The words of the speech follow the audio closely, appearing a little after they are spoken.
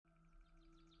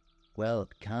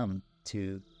welcome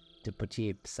to the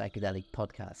Psychedelic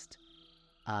podcast.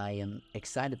 I am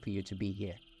excited for you to be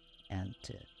here. And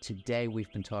today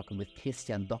we've been talking with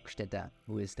Christian Dockstader,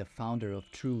 who is the founder of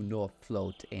True North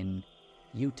Float in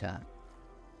Utah.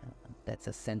 That's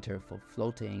a center for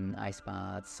floating, ice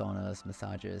baths, saunas,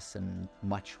 massages, and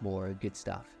much more good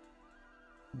stuff.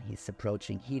 He's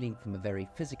approaching healing from a very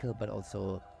physical but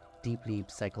also deeply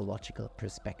psychological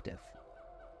perspective.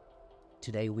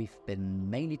 Today we've been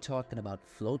mainly talking about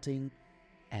floating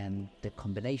and the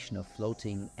combination of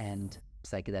floating and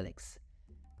psychedelics,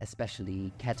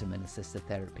 especially ketamine-assisted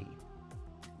therapy.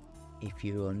 If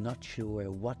you're not sure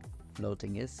what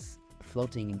floating is,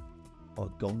 floating or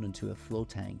going into a float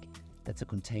tank, that's a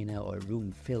container or a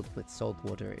room filled with salt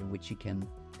water in which you can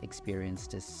experience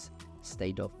this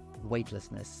state of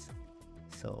weightlessness.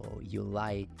 So you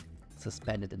lie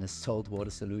suspended in a saltwater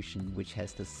solution which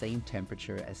has the same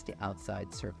temperature as the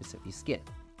outside surface of your skin.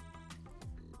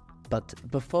 But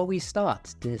before we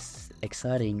start this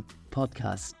exciting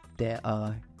podcast, there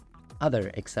are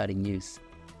other exciting news.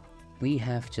 We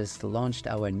have just launched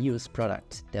our newest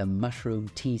product, the Mushroom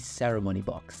Tea Ceremony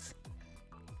Box.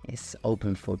 It's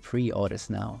open for pre-orders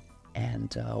now,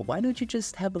 and why don't you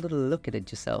just have a little look at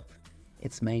it yourself?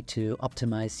 It's made to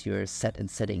optimize your set and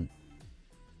setting.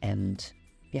 And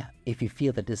yeah, if you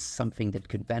feel that this is something that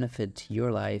could benefit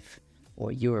your life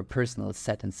or your personal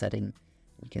set and setting,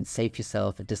 you can save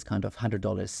yourself a discount of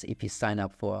 $100 if you sign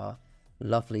up for a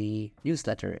lovely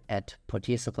newsletter at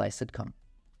portiersupplies.com.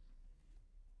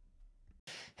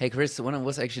 Hey Chris, when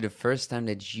was actually the first time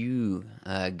that you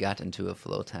got into a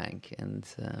float tank, and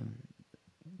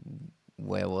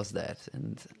where was that,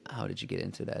 and how did you get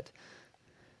into that?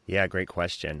 Yeah, great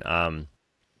question.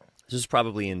 This was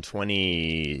probably in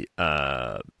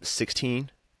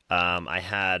 2016. I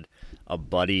had a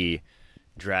buddy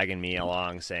dragging me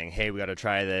along saying, hey, we got to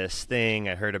try this thing.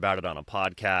 I heard about it on a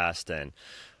podcast, and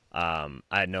I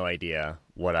had no idea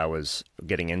what I was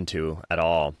getting into at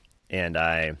all. And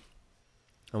I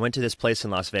went to this place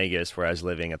in Las Vegas where I was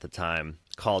living at the time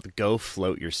called Go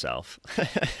Float Yourself,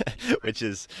 which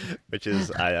is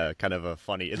kind of a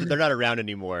funny. They're not around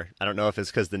anymore. I don't know if it's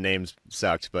because the names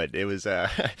sucked, but it was a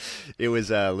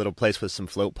little place with some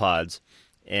float pods,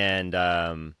 and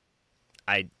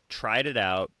I tried it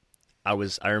out.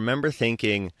 I remember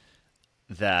thinking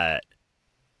that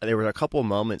there were a couple of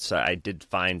moments that I did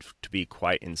find to be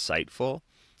quite insightful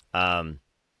and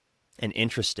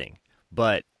interesting,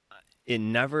 but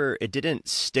it didn't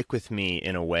stick with me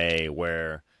in a way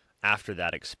where after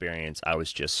that experience I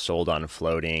was just sold on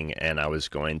floating and I was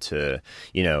going to,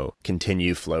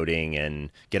 continue floating and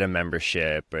get a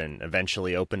membership and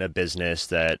eventually open a business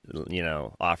that,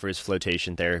 offers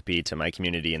flotation therapy to my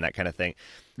community and that kind of thing.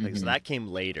 Mm-hmm. So that came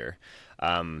later.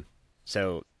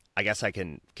 So I guess I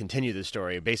can continue the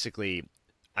story. Basically,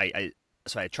 I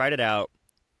tried it out,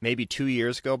 maybe 2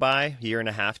 years go by, year and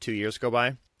a half, 2 years go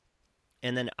by.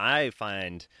 And then I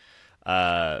find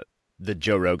the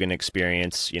Joe Rogan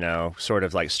Experience, sort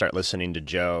of like start listening to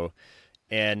Joe.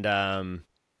 And,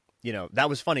 that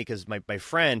was funny because my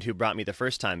friend who brought me the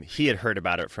first time, he had heard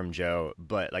about it from Joe,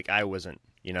 but like I wasn't,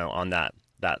 on that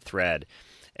thread.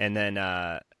 And then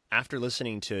after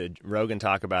listening to Rogan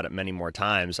talk about it many more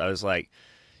times, I was like,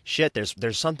 shit,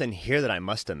 there's something here that I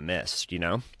must have missed,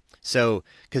 So,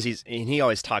 because he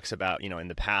always talks about, in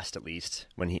the past at least,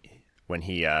 when he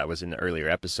was in the earlier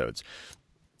episodes,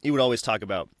 he would always talk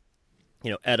about,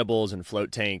 edibles and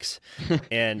float tanks.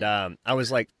 And I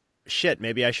was like, shit,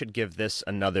 maybe I should give this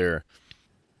another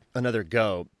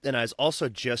go. And I was also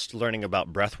just learning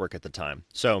about breathwork at the time.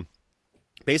 So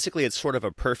basically it's sort of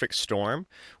a perfect storm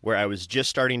where I was just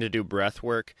starting to do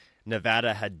breathwork.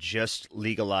 Nevada had just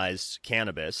legalized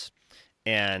cannabis,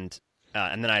 and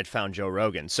then I had found Joe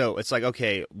Rogan. So it's like,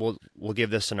 okay, we'll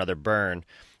give this another burn.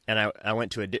 And I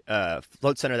went to a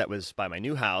float center that was by my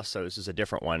new house, so this is a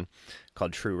different one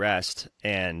called True Rest,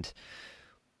 and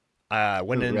I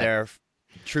went in there.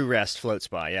 True Rest Float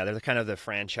Spa, yeah, they're kind of the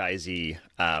franchisee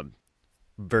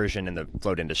version in the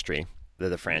float industry. They're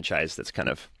the franchise that's kind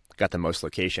of got the most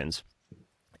locations.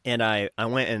 And I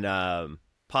went and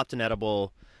popped an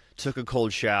edible, took a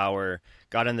cold shower,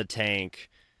 got in the tank,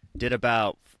 did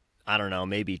about, I don't know,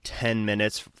 maybe 10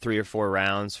 minutes, 3 or 4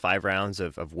 rounds, 5 rounds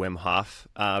of Wim Hof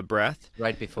breath.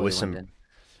 Right before you went in.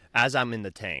 As I'm in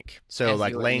the tank. So as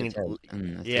like laying,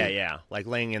 yeah, like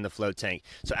laying in the float tank.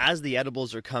 So as the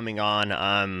edibles are coming on,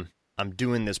 I'm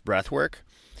doing this breath work.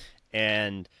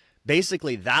 And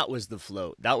basically that was the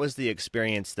float. That was the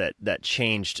experience that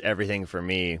changed everything for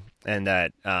me. And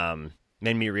that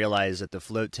made me realize that the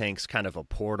float tank's kind of a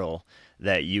portal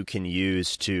that you can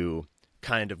use to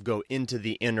kind of go into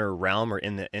the inner realm or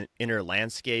in the inner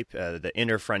landscape, the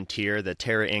inner frontier, the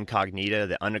terra incognita,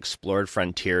 the unexplored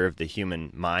frontier of the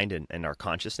human mind and our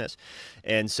consciousness.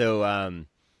 And so,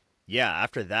 yeah,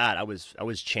 after that, I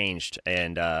was changed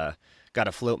and got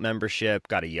a float membership,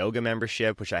 got a yoga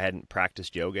membership, which I hadn't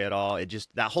practiced yoga at all. It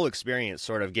just, that whole experience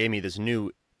sort of gave me this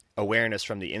new awareness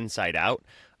from the inside out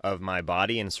of my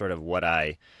body and sort of what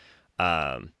I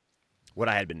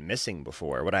had been missing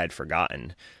before, what I had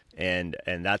forgotten. And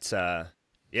that's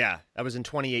yeah, that was in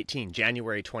 2018,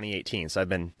 January 2018. So I've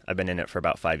been in it for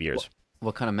about 5 years.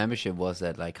 What kind of membership was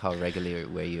that? Like, how regular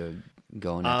were you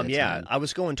going at that time? I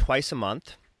was going twice a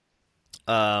month.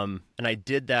 And I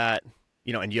did that,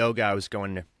 in yoga I was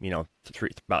going,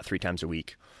 about 3 times a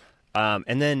week.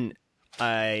 And then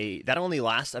that only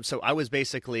lasted, so I was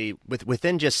basically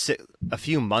within just a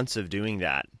few months of doing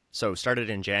that. So started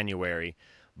in January.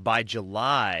 By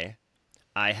July,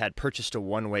 I had purchased a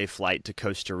one-way flight to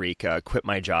Costa Rica, quit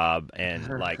my job,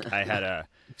 and like I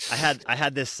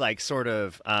had this like sort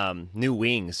of new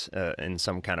wings in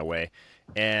some kind of way,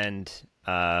 and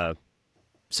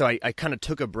so I kind of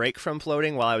took a break from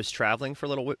floating while I was traveling for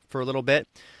a little bit,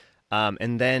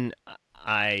 and then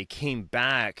I came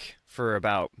back for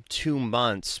about 2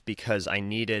 months because I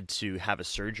needed to have a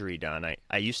surgery done.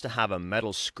 I used to have a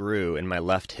metal screw in my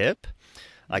left hip,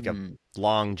 like a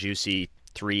long, juicy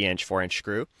 3-inch, 4-inch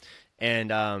screw.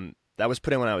 And that was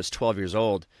put in when I was 12 years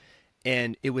old.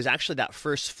 And it was actually that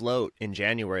first float in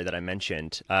January that I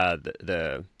mentioned,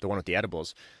 the one with the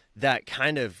edibles, that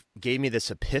kind of gave me this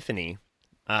epiphany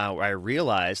where I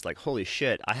realized, like, holy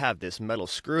shit, I have this metal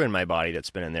screw in my body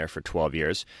that's been in there for 12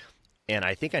 years. And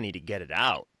I think I need to get it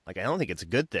out. Like, I don't think it's a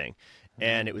good thing.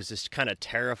 And it was this kind of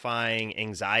terrifying,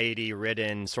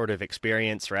 anxiety-ridden sort of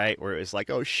experience, right? Where it was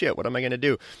like, oh shit, what am I going to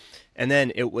do? And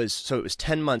then it was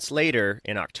 10 months later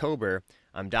in October,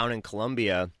 I'm down in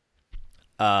Colombia,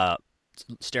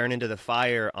 staring into the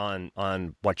fire on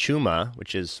huachuma,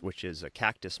 which is a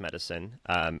cactus medicine.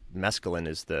 Mescaline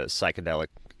is the psychedelic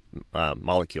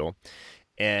molecule.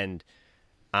 And,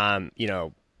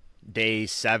 day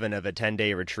 7 of a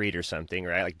 10-day retreat or something,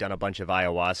 right? Like done a bunch of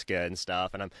ayahuasca and stuff.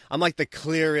 And I'm like the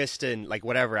clearest and like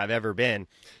whatever I've ever been.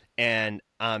 And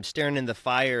I'm staring in the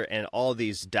fire and all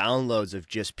these downloads of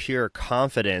just pure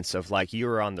confidence of like, you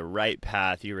were on the right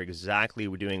path. You were exactly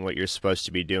doing what you're supposed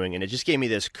to be doing. And it just gave me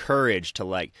this courage to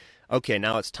like, okay,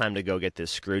 now it's time to go get this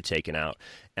screw taken out.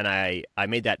 And I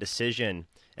made that decision.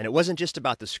 And it wasn't just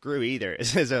about the screw either.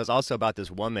 It was also about this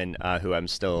woman who I'm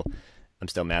still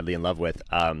madly in love with,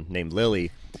 named Lily,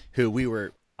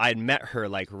 who I had met her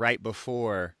like right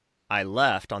before I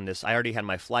left on this. I already had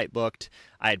my flight booked.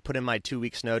 I had put in my 2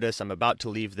 weeks notice. I'm about to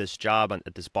leave this job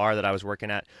at this bar that I was working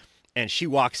at. And she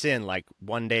walks in like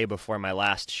one day before my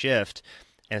last shift.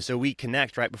 And so we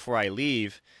connect right before I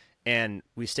leave, and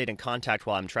we stayed in contact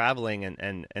while I'm traveling.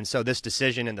 And so this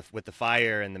decision with the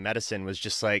fire and the medicine was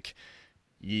just like,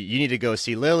 you need to go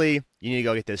see Lily. You need to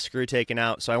go get this screw taken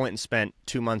out. So I went and spent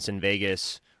 2 months in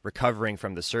Vegas recovering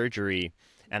from the surgery.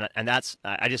 And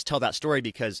I just tell that story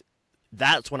because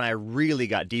that's when I really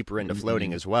got deeper into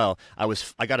floating as well.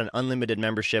 I got an unlimited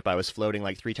membership. I was floating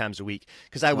like 3 times a week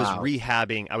because I was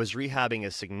rehabbing. I was rehabbing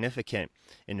a significant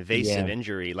invasive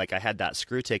injury. Like I had that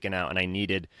screw taken out, and I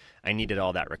needed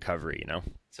all that recovery.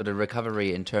 So the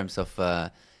recovery in terms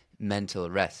of mental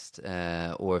rest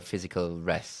or physical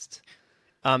rest.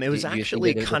 It was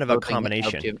actually kind of a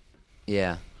combination.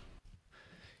 Yeah.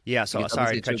 Yeah. So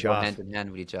sorry to cut you off. Hand in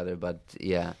hand with each other, but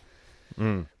yeah.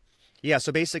 Yeah.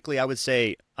 So basically, I would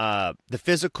say the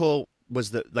physical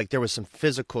was there was some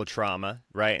physical trauma,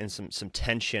 right, and some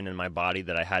tension in my body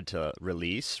that I had to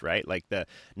release, right, like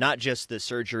not just the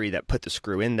surgery that put the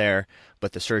screw in there,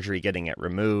 but the surgery getting it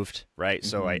removed, right.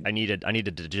 So I needed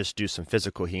to just do some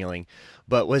physical healing.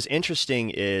 But what's interesting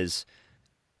is.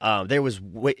 There was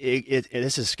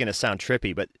this is going to sound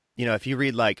trippy, but if you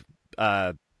read like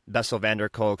Bessel van der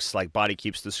Kolk's like Body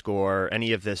Keeps the Score,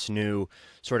 any of this new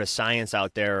sort of science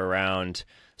out there around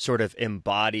sort of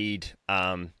embodied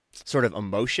sort of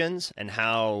emotions and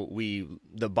how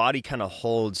the body kind of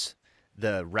holds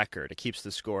the record. It keeps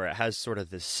the score. It has sort of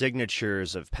the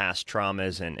signatures of past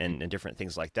traumas and different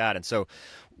things like that. And so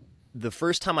the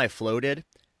first time I floated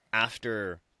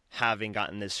after having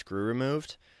gotten this screw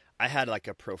removed, I had like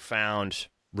a profound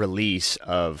release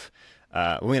of.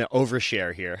 We're going to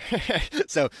overshare here.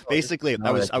 So basically,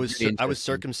 I was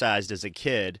circumcised as a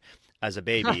kid, as a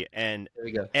baby, and there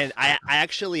we go. And I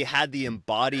actually had the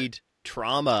embodied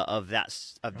trauma of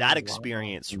that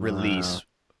experience release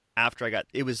after I got.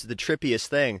 It was the trippiest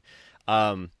thing,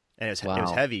 and it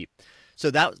was heavy. so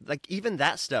that, like, even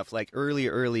that stuff, like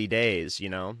early days,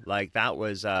 like that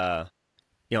was,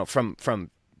 from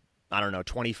I don't know,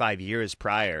 25 years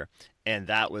prior, and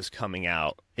that was coming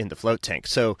out in the float tank.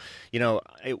 So,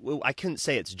 I couldn't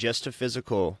say it's just a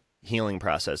physical healing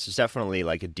process. It's definitely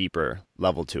like a deeper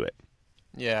level to it.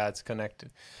 Yeah, it's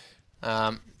connected.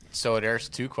 So there's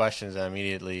two questions I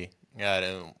immediately got.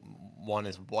 One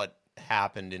is what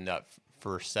happened in that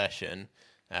first session,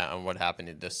 and what happened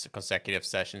in this consecutive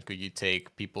sessions. Could you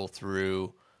take people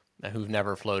through who've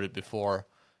never floated before?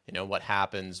 What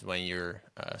happens when you're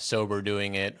sober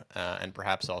doing it, and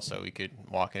perhaps also we could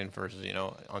walk in versus,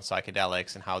 on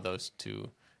psychedelics and how those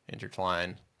two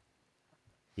intertwine.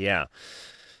 Yeah.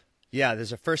 Yeah,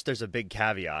 there's a big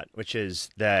caveat, which is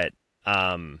that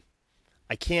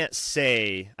I can't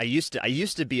say I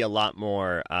used to be a lot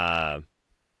more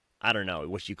I don't know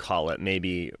what you call it,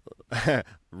 maybe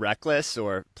reckless,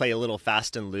 or play a little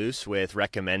fast and loose with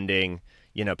recommending,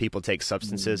 people take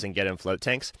substances and get in float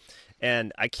tanks.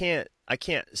 And I can't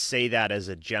say that as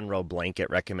a general blanket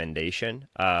recommendation,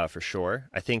 for sure.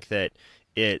 I think that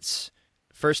it's,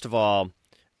 first of all,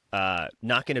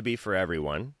 not going to be for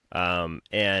everyone.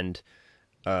 And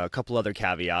a couple other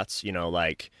caveats,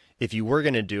 like, if you were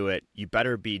going to do it, you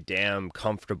better be damn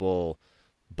comfortable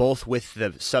both with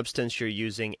the substance you're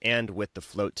using and with the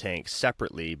float tank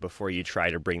separately before you try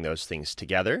to bring those things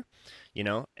together,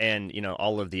 and,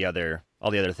 all the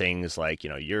other things, like,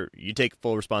 you take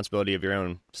full responsibility of your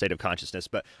own state of consciousness.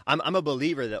 But I'm a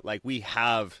believer that, like, we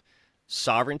have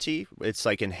sovereignty. It's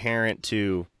like inherent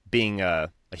to being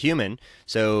a human.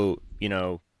 So,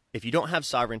 if you don't have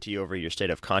sovereignty over your state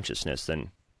of consciousness,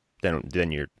 then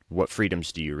what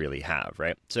freedoms do you really have,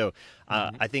 right? So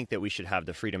I think that we should have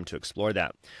the freedom to explore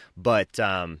that, but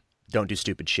don't do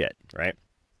stupid shit, right?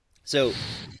 So,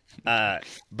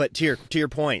 but to your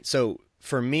point, so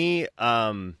for me,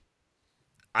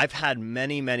 I've had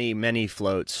many, many, many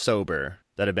floats sober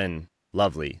that have been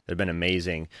lovely, that have been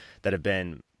amazing, that have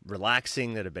been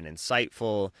relaxing, that have been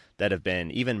insightful, that have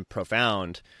been even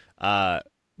profound.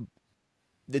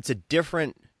 It's a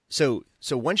different, so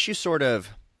once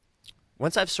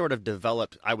I've sort of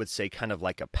developed, I would say, kind of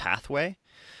like a pathway,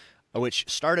 which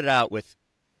started out with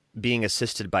being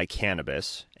assisted by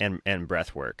cannabis and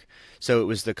breath work. So it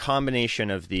was the combination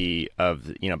of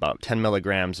about 10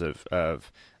 milligrams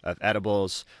of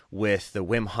edibles with the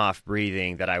Wim Hof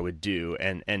breathing that I would do,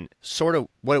 and sort of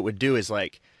what it would do is,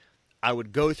 like, I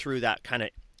would go through that kind of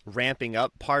ramping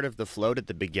up part of the float at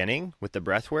the beginning with the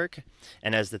breath work,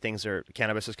 and as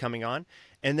cannabis is coming on,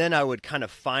 and then I would kind of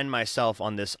find myself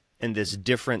in this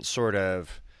different sort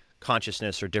of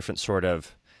consciousness, or different sort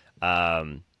of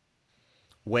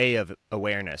way of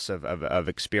awareness of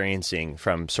experiencing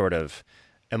from sort of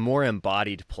a more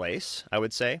embodied place, I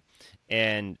would say.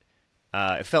 And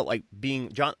it felt like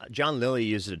being John Lilly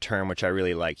uses a term which I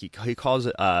really like. He calls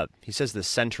it, he says, the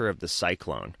center of the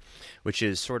cyclone, which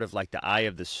is sort of like the eye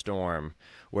of the storm,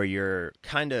 where you're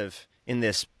kind of in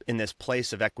this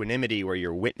place of equanimity where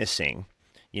you're witnessing,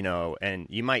 and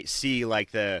you might see,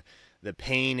 like, the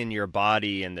pain in your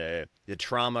body and the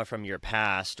trauma from your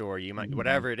past, or you might,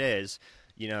 whatever it is,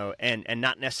 and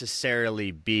not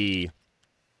necessarily be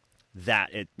that,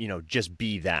 just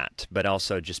be that, but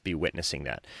also just be witnessing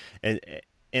that.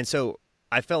 And so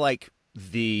I feel like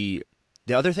the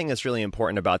other thing that's really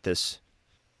important about this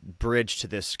bridge to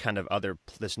this kind of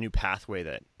this new pathway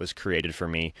that was created for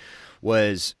me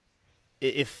was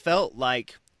it felt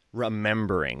like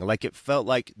remembering, like it felt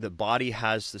like the body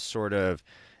has this sort of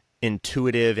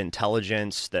intuitive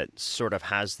intelligence that sort of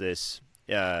has this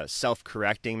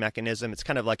self-correcting mechanism. It's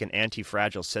kind of like an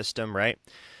anti-fragile system, right?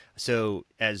 So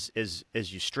as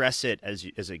you stress it, as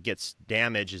it gets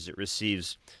damaged, as it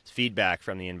receives feedback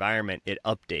from the environment, it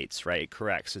updates, right? It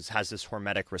corrects. It has this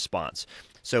hormetic response.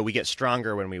 So we get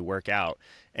stronger when we work out.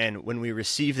 And when we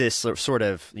receive this sort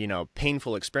of,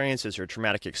 painful experiences or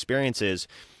traumatic experiences,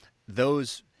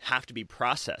 those have to be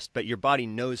processed, but your body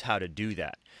knows how to do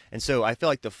that. And so I feel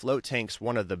like the float tank's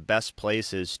one of the best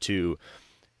places to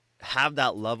have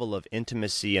that level of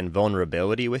intimacy and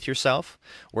vulnerability with yourself,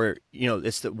 where,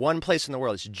 it's the one place in the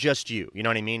world, it's just you. You know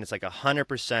what I mean? It's like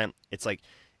 100%. It's like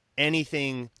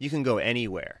anything, you can go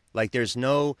anywhere. Like, there's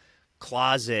no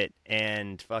closet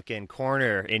and fucking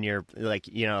corner in your, like,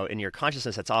 in your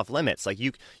consciousness that's off limits. Like,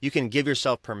 you can give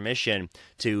yourself permission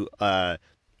to,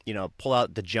 pull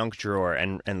out the junk drawer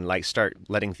and like start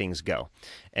letting things go.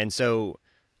 And so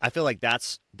I feel like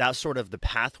that's sort of the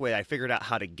pathway. I figured out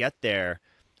how to get there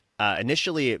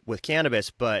initially with cannabis,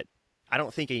 but I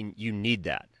don't think you need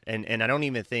that. And I don't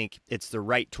even think it's the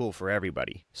right tool for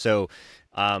everybody. So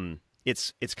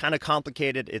it's kind of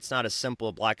complicated. It's not a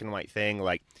simple black and white thing.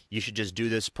 Like you should just do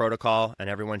this protocol and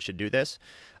everyone should do this,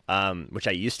 which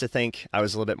I used to think. I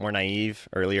was a little bit more naive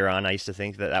earlier on. I used to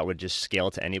think that would just scale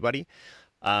to anybody.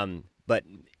 But,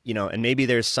 and maybe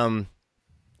there's some,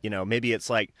 maybe it's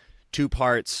like 2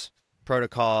 parts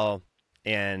protocol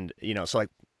and, so like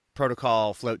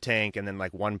protocol, float tank, and then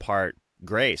like 1 part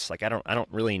grace. Like I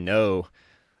don't really know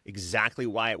exactly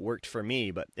why it worked for me,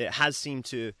 but it has seemed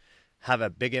to have a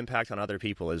big impact on other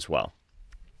people as well.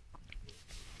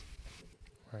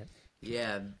 Right.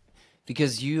 Yeah,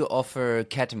 because you offer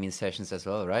ketamine sessions as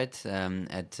well, right?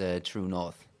 At True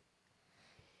North.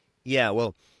 Yeah,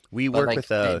 well, we work with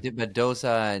but those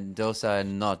are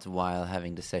not while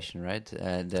having the session, right?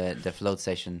 The float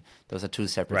session, those are 2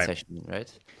 separate sessions,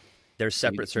 right? They're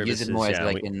separate services. Use it more as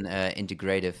like an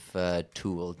integrative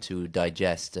tool to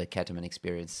digest the ketamine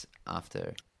experience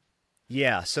after.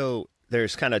 Yeah, so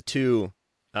there's kind of 2.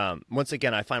 Once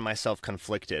again, I find myself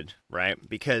conflicted, right?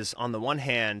 Because on the one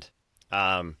hand,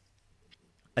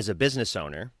 as a business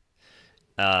owner,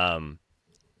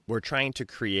 we're trying to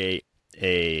create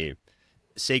a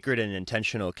sacred and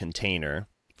intentional container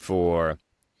for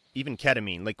even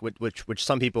ketamine, like which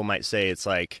some people might say it's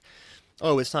like,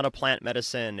 oh, it's not a plant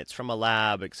medicine, it's from a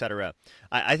lab, etc.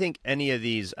 I think any of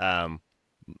these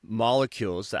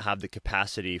molecules that have the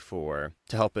capacity to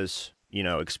help us,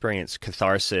 experience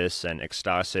catharsis and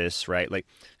ecstasis, right? Like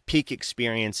peak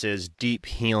experiences, deep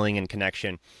healing and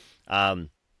connection,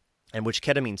 and which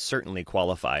ketamine certainly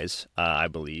qualifies, I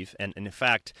believe, and in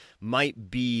fact might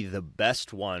be the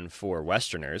best one for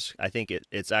Westerners. I think it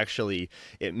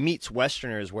meets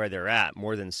Westerners where they're at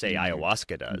more than say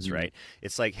ayahuasca does, right?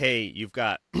 It's like, hey, you've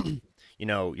got,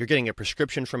 you're getting a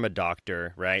prescription from a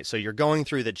doctor, right? So you're going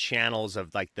through the channels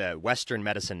of like the Western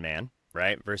medicine man,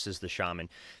 right, versus the shaman,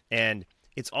 and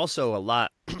it's also a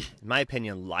lot, in my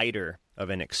opinion, lighter of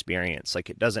an experience. Like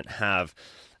it doesn't have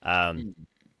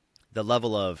the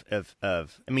level of I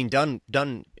mean, done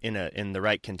in the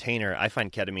right container, I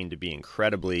find ketamine to be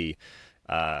incredibly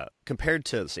compared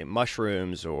to, say,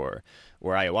 mushrooms or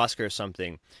ayahuasca or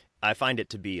something. I find it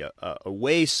to be a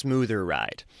way smoother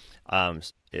ride,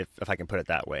 if I can put it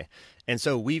that way. And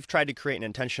so we've tried to create an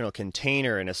intentional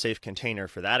container and a safe container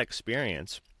for that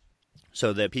experience,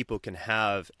 so that people can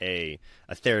have a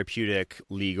therapeutic,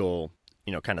 legal,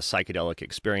 kind of psychedelic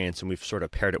experience. And we've sort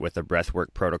of paired it with a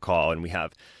breathwork protocol, and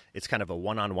it's kind of a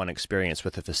one-on-one experience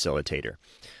with a facilitator.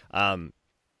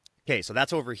 Okay, so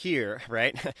that's over here,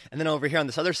 right? And then over here on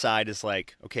this other side is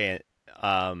like, okay,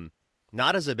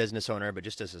 not as a business owner, but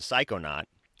just as a psychonaut,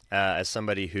 as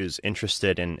somebody who's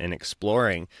interested in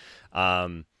exploring.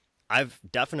 I've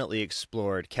definitely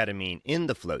explored ketamine in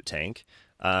the float tank,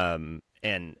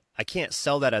 and I can't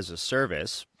sell that as a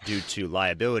service due to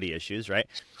liability issues, right?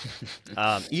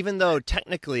 Even though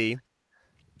technically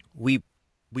we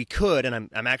could, and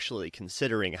I'm actually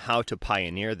considering how to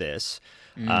pioneer this.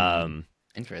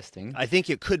 Interesting. I think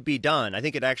it could be done. I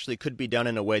think it actually could be done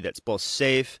in a way that's both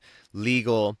safe,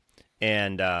 legal,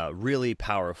 and really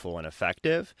powerful and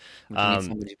effective. You need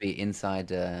somebody to be inside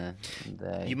the...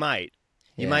 You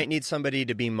might need somebody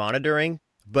to be monitoring,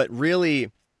 but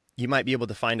really you might be able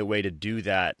to find a way to do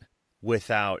that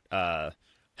without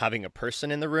having a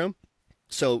person in the room.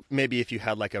 So maybe if you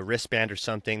had like a wristband or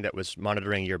something that was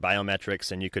monitoring your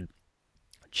biometrics, and you could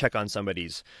check on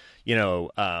somebody's,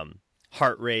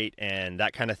 heart rate and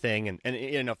that kind of thing. And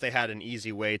if they had an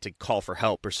easy way to call for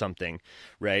help or something,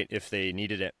 right? If they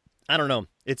needed it. I don't know.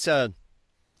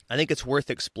 I think it's worth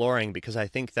exploring, because I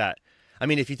think that,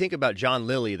 if you think about John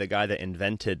Lilly, the guy that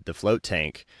invented the float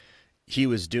tank, he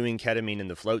was doing ketamine in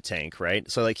the float tank, right?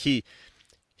 So like he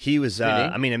was,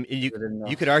 Really?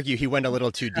 you could argue he went a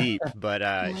little too deep,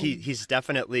 but he's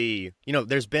definitely,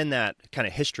 there's been that kind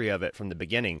of history of it from the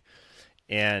beginning.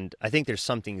 And I think there's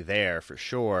something there for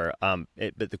sure.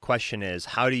 But the question is,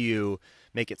 how do you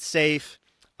make it safe?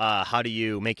 How do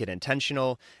you make it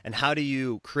intentional? And how do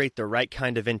you create the right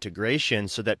kind of integration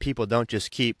so that people don't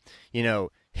just keep,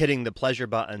 hitting the pleasure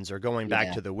buttons or going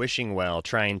back to the wishing well,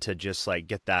 trying to just like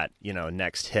get that,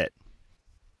 next hit?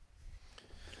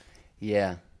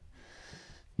 Yeah.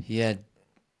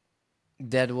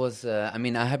 That was, I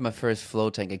had my first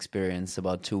float tank experience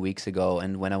about 2 weeks ago.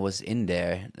 And when I was in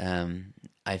there,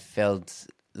 I felt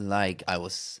like I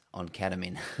was on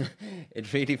ketamine.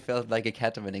 It really felt like a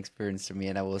ketamine experience to me.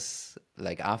 And I was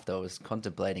like, after I was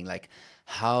contemplating, like,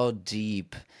 how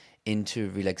deep into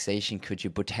relaxation could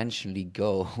you potentially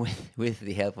go with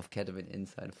the help of ketamine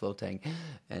inside a float tank?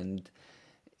 And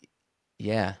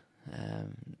yeah.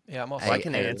 I'm also, I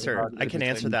can answer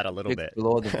that a little bit.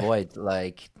 Explore the void,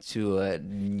 like to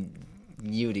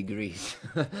new degrees.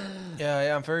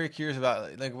 Yeah, I'm very curious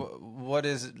about like what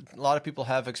is. A lot of people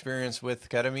have experience with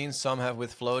ketamine, some have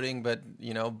with floating, but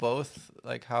both.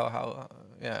 Like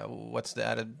yeah, what's the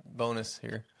added bonus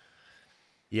here?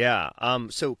 Yeah.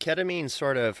 So ketamine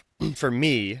sort of, for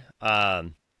me,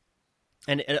 and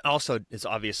it also is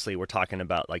obviously we're talking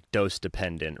about like dose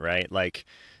dependent, right? Like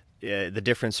the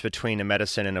difference between a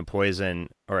medicine and a poison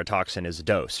or a toxin is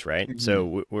dose, right?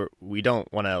 So we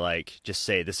don't want to like just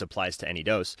say this applies to any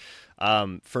dose.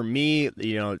 For me,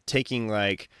 taking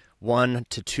like 1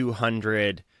 to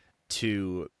 200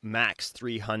 to max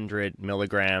 300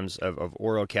 milligrams of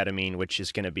oral ketamine, which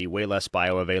is going to be way less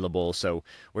bioavailable. So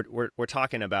we're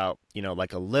talking about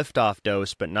like a liftoff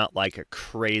dose, but not like a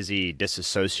crazy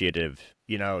dissociative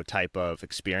type of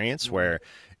experience where,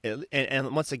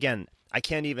 and once again, I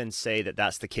can't even say that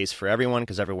that's the case for everyone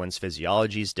because everyone's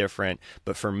physiology is different.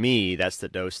 But for me, that's the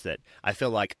dose that I feel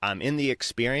like I'm in the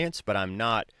experience, but I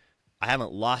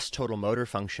haven't lost total motor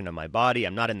function of my body.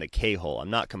 I'm not in the K-hole. I'm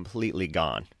not completely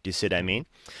gone. Do you see what I mean?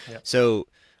 Yeah. So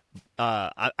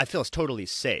I feel it's totally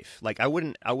safe. Like I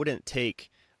wouldn't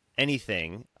take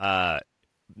anything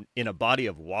in a body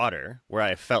of water where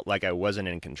I felt like I wasn't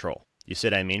in control. You see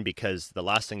what I mean? Because the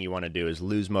last thing you want to do is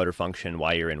lose motor function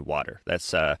while you're in water.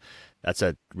 That's a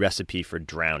recipe for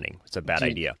drowning. It's a bad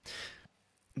idea.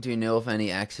 Do you know of any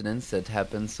accidents that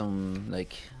happened?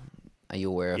 Are you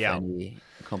aware of any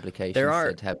complications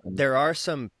that happened? There are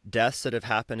some deaths that have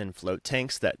happened in float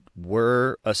tanks that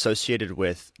were associated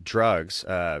with drugs,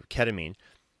 ketamine,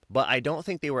 but I don't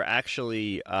think they were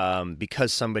actually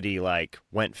because somebody like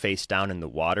went face down in the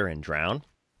water and drowned.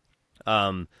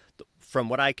 From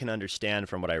what I can understand,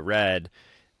 from what I read,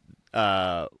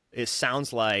 it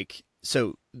sounds like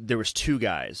there was two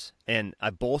guys, and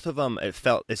both of them.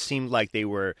 It seemed like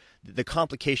the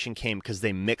complication came because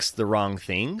they mixed the wrong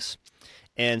things,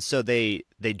 and so they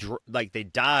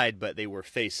died, but they were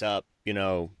face up,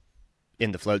 in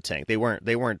the float tank. They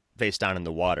weren't face down in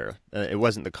the water. It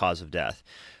wasn't the cause of death.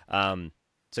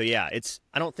 So yeah,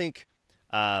 I don't think.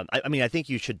 I mean, I think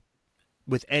you should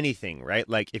with anything, right?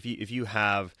 Like if you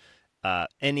have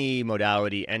any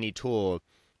modality, any tool,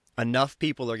 enough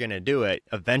people are going to do it.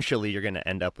 Eventually, you're going to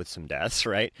end up with some deaths,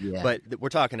 right? Yeah. But we're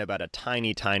talking about a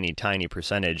tiny, tiny, tiny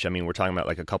percentage. I mean, we're talking about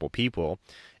like a couple people,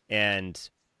 and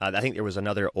I think there was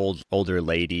another older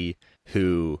lady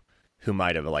who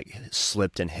might have like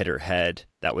slipped and hit her head.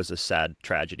 That was a sad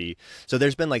tragedy. So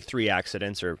there's been like 3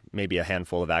 accidents, or maybe a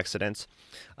handful of accidents.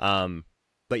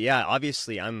 But yeah,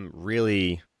 obviously, I'm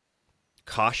really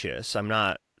cautious. I'm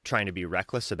not trying to be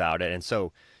reckless about it, and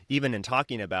so even in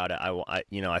talking about it,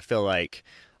 I feel like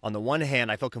on the one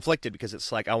hand I feel conflicted because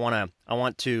it's like I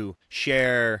want to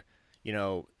share,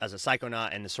 as a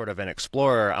psychonaut and sort of an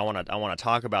explorer, I want to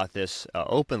talk about this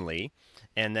openly,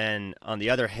 and then on the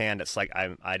other hand it's like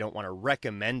I don't want to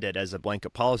recommend it as a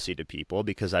blanket policy to people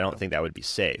because I don't think that would be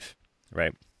safe,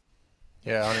 right?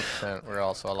 Yeah, 100%. We're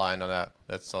also aligned on that.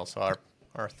 That's also our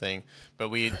thing, but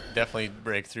we definitely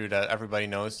break through that. Everybody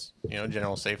knows,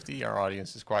 general safety. Our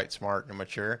audience is quite smart and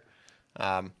mature,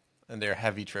 and they're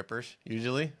heavy trippers,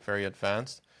 usually very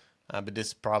advanced. But this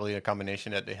is probably a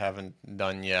combination that they haven't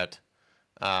done yet.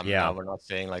 Now we're not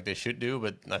saying like they should do,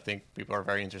 but I think people are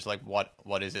very interested. Like,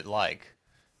 what is it like?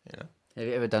 Have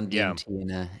you ever done DMT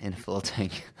in a full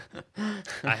tank?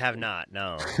 I have not.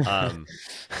 No.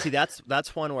 See,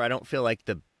 that's one where I don't feel like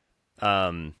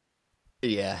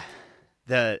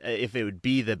if it would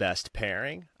be the best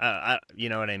pairing, you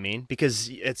know what I mean? Because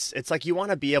it's like you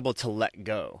want to be able to let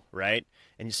go, right?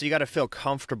 And so you got to feel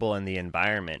comfortable in the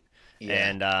environment. Yeah.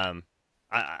 And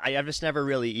I've just never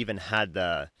really even had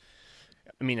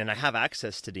and I have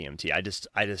access to DMT. I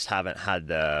just haven't had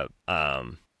the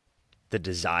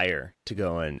desire to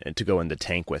go in the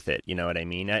tank with it. You know what I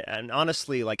mean? And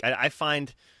honestly, like I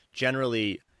find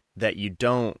generally that you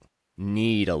don't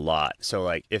need a lot. So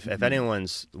like if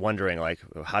anyone's wondering like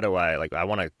how do I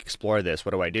want to explore this,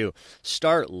 what do I do?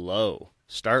 Start low.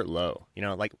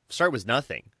 Like start with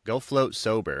nothing. Go float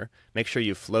sober. Make sure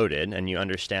you floated and you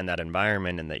understand that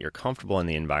environment and that you're comfortable in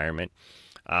the environment.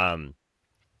 And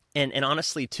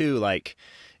honestly too, like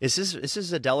this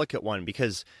is a delicate one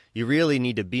because you really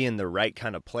need to be in the right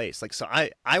kind of place. Like so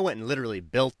I went and literally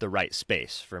built the right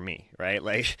space for me, right?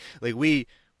 Like we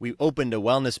opened a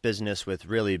wellness business with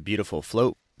really beautiful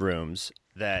float rooms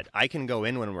that I can go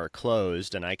in when we're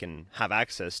closed and I can have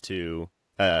access to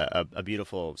a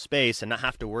beautiful space and not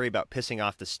have to worry about pissing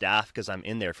off the staff because I'm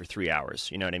in there for 3 hours.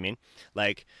 You know what I mean?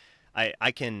 Like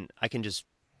I can just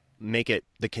make it,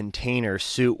 the container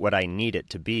suit what I need it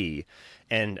to be.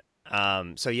 And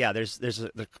So yeah,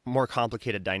 the more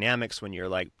complicated dynamics when you're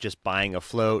like just buying a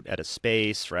float at a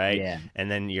space, right? Yeah.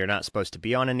 And then you're not supposed to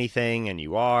be on anything, and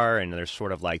you are, and there's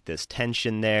sort of like this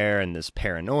tension there and this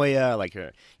paranoia, like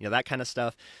that kind of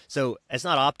stuff. So it's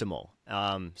not optimal.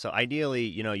 So ideally,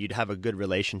 you'd have a good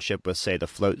relationship with, say, the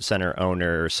float center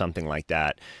owner or something like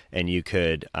that, and you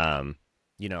could, have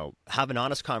an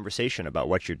honest conversation about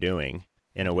what you're doing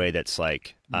in a way that's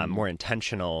like more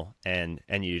intentional, and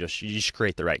you just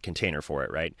create the right container for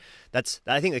it, right?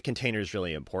 I think the container is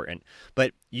really important.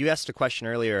 But you asked a question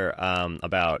earlier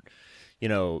about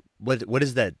what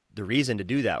is the reason to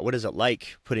do that? What is it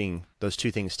like putting those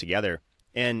two things together?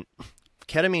 And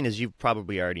ketamine, as you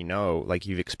probably already know, like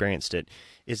you've experienced it,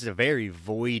 is a very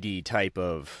voidy type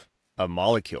of a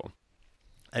molecule.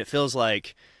 It feels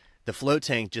like the float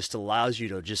tank just allows you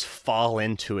to just fall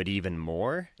into it even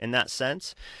more in that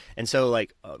sense. And so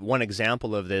like one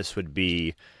example of this would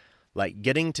be like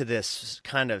getting to this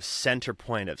kind of center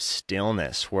point of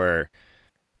stillness where,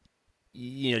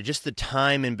 just the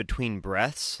time in between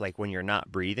breaths, like when you're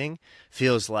not breathing,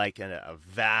 feels like a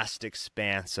vast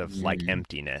expanse of like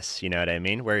emptiness. You know what I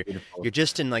mean? Where Beautiful. you're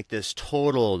just in like this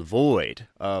total void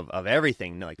of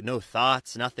everything, like no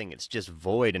thoughts, nothing. It's just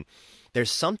void. And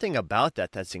there's something about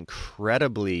that that's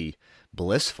incredibly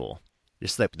blissful.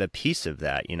 Just like the peace of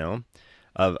that,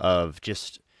 of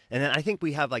just, and then I think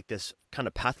we have like this kind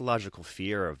of pathological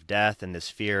fear of death and this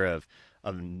fear of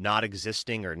not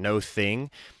existing or no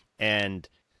thing. And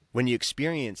when you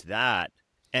experience that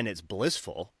and it's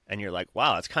blissful and you're like,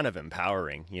 wow, it's kind of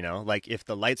empowering, like if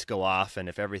the lights go off and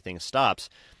if everything stops,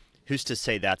 who's to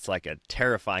say that's like a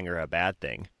terrifying or a bad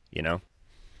thing, And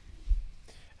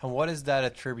what is that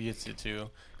attributed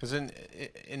to? Because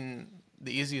in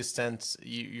the easiest sense,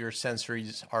 your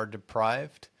sensories are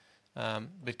deprived.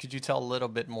 But could you tell a little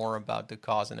bit more about the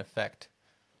cause and effect?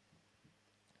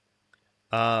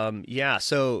 Yeah.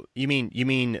 So you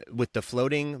mean with the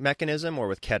floating mechanism or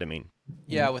with ketamine?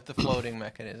 Yeah, with the floating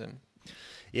mechanism.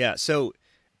 Yeah. So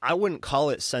I wouldn't call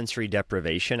it sensory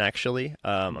deprivation, actually.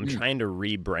 I'm trying to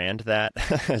rebrand that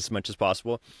as much as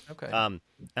possible. Okay. And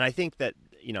I think that,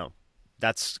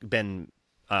 that's been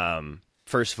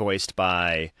first voiced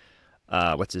by,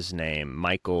 what's his name?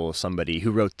 Michael, somebody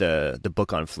who wrote the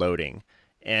book on floating.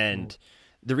 And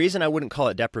the reason I wouldn't call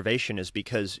it deprivation is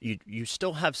because you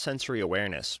still have sensory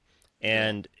awareness,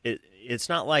 and it's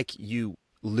not like you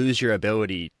lose your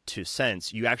ability to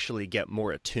sense. You actually get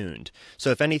more attuned. So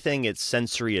if anything, it's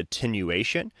sensory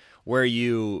attenuation, where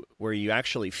you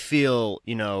actually feel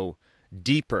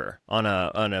deeper on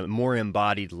a more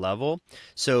embodied level.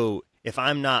 So if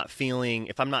I'm not seeing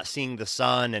the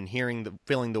sun and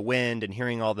feeling the wind and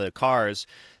hearing all the cars,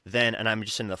 and I'm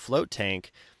just in the float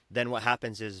tank, then what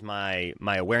happens is my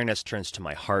awareness turns to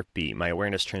my heartbeat, my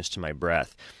awareness turns to my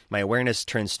breath, my awareness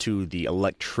turns to the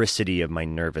electricity of my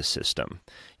nervous system,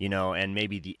 and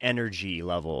maybe the energy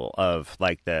level of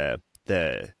like the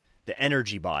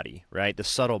energy body, right? The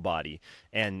subtle body.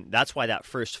 And that's why that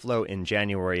first float in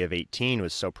January of 18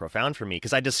 was so profound for me,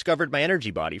 because I discovered my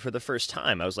energy body for the first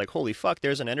time. I was like, holy fuck,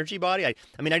 there's an energy body? I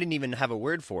mean, I didn't even have a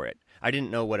word for it. I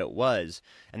didn't know what it was.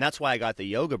 And that's why I got the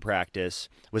yoga practice,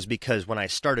 was because when I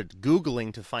started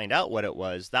Googling to find out what it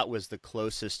was, that was the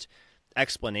closest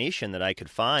explanation that I could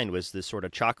find, was this sort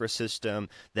of chakra system,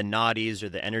 the nadis or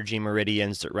the energy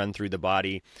meridians that run through the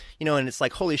body, and it's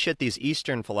like, holy shit, these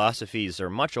Eastern philosophies are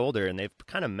much older, and they've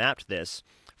kind of mapped this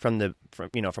from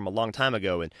a long time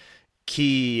ago, and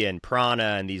ki and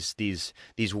prana and these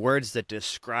words that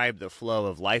describe the flow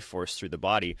of life force through the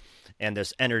body and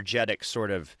this energetic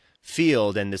sort of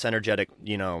field and this energetic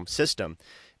system.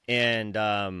 And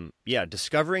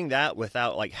discovering that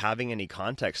without like having any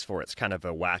context for it's kind of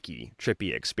a wacky,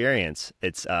 trippy experience.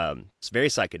 It's very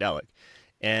psychedelic,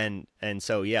 and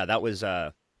so that was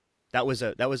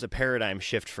a paradigm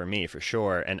shift for me, for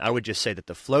sure. And I would just say that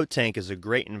the float tank is a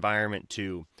great environment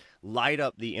to light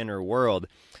up the inner world.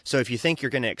 So if you think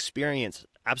you're going to experience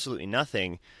absolutely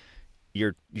nothing,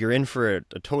 you're in for a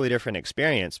totally different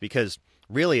experience, because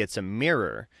really it's a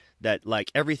mirror that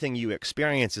like everything you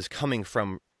experience is coming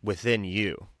from within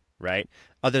you, right?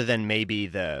 Other than maybe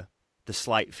the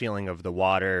slight feeling of the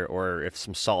water, or if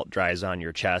some salt dries on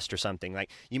your chest or something, like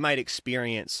you might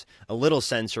experience a little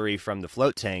sensory from the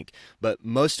float tank, but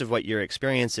most of what your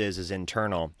experience is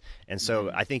internal. And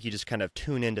so I think you just kind of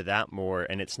tune into that more,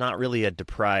 and it's not really a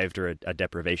deprived or a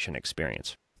deprivation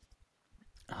experience.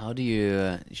 How do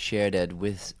you share that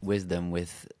wisdom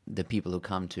with the people who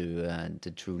come to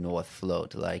the True North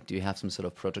float? Like, do you have some sort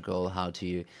of protocol how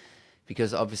to,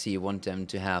 because obviously you want them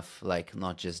to have like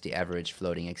not just the average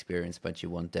floating experience, but you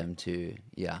want them to,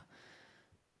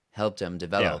 help them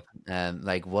develop?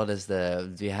 Like,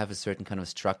 do you have a certain kind of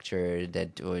structure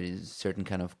or certain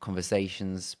kind of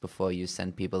conversations before you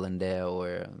send people in there,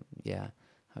 or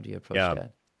how do you approach Yeah,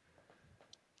 that?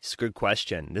 it's a good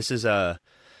question. This is kind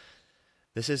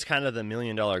of the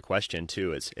 $1,000,000 question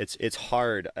too. It's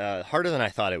hard, harder than I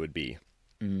thought it would be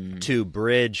to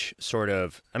bridge sort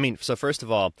of. I mean, so first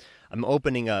of all, I'm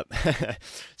opening up.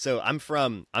 So I'm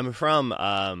from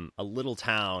a little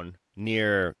town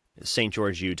near St.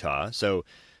 George, Utah. So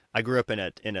I grew up in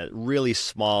a really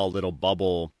small little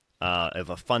bubble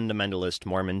of a fundamentalist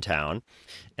Mormon town,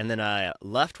 and then I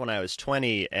left when I was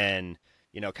 20, and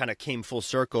kind of came full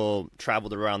circle,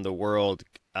 traveled around the world,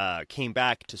 came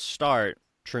back to start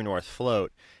True North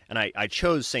Float, and I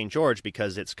chose St. George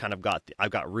because it's kind of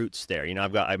I've got roots there.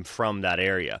 I'm from that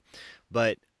area,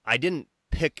 but I didn't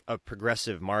pick a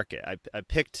progressive market. I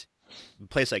picked the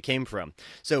place I came from.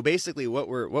 So basically, what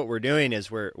we're doing is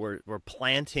we're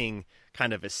planting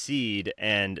kind of a seed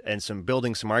and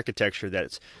building some architecture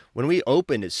that's, when we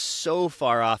opened, is so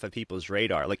far off of people's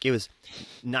radar. Like, it was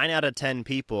 9 out of 10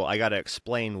 people, I got to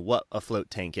explain what a float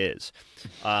tank is,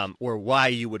 or why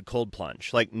you would cold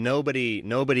plunge. Like, nobody,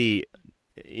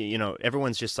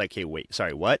 everyone's just like, hey, wait,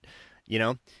 sorry, what?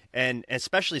 And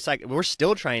especially we're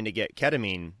still trying to get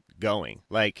ketamine going,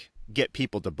 like, get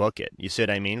people to book it. You see what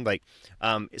I mean? Like,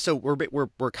 so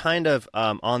we're kind of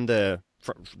on the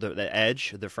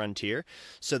edge, the frontier.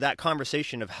 So that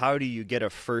conversation of how do you get a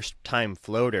first time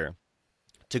floater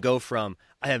to go from,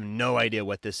 I have no idea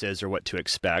what this is or what to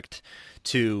expect,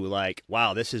 to like,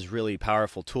 wow, this is really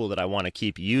powerful tool that I want to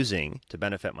keep using to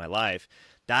benefit my life.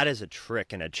 That is a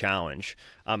trick and a challenge.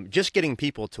 Just getting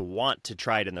people to want to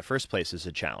try it in the first place is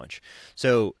a challenge.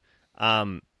 So,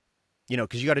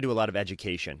 because you got to do a lot of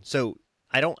education. So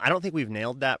I don't think we've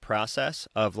nailed that process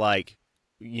of like,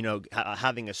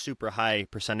 having a super high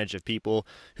percentage of people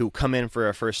who come in for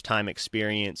a first time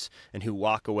experience and who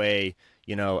walk away,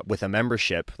 with a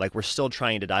membership. Like, we're still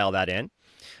trying to dial that in.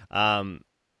 And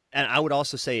I would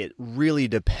also say it really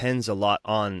depends a lot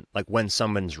on like when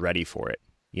someone's ready for it.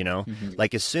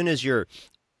 Like, as soon as you're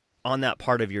on that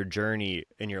part of your journey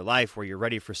in your life where you're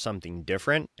ready for something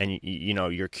different, and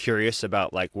you're curious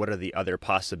about like what are the other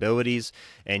possibilities,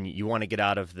 and you want to get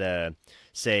out of the,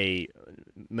 say,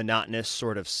 monotonous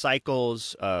sort of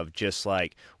cycles of just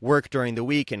like work during the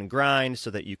week and grind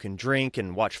so that you can drink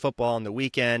and watch football on the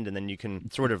weekend, and then you can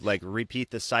sort of like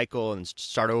repeat the cycle and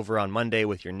start over on Monday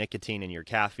with your nicotine and your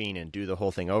caffeine and do the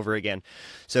whole thing over again.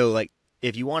 So like,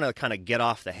 if you want to kind of get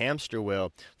off the hamster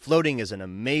wheel, floating is an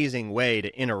amazing way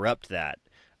to interrupt that,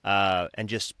 and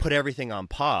just put everything on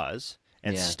pause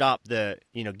and stop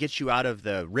get you out of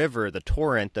the river, the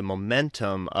torrent, the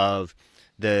momentum of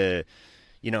the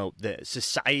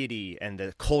society and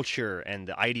the culture and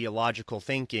the ideological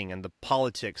thinking and the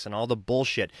politics and all the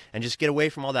bullshit, and just get away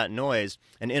from all that noise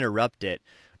and interrupt it.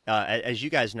 As you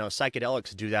guys know,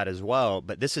 psychedelics do that as well,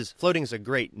 but floating is a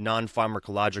great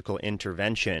non-pharmacological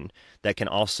intervention that can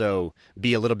also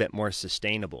be a little bit more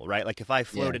sustainable, right? Like, if I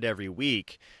floated every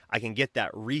week, I can get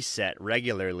that reset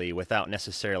regularly without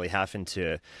necessarily having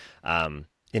to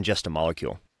ingest a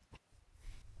molecule.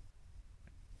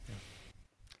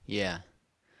 Yeah,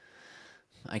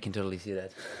 I can totally see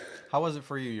that. How was it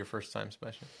for you, your first time,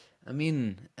 Sebastian? I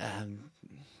mean,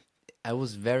 I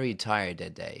was very tired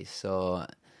that day, so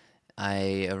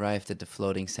I arrived at the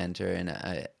floating center, and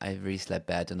I really slept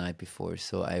bad the night before,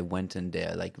 so I went in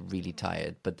there like really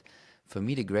tired. But for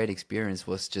me, the great experience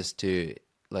was just to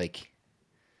like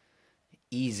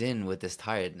ease in with this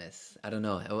tiredness. I don't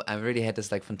know. I really had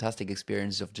this like fantastic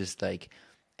experience of just like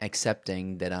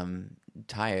accepting that I'm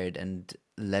tired and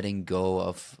letting go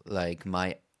of like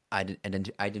my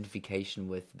identification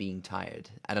with being tired.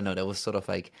 I don't know. That was sort of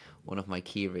like one of my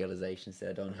key realizations, that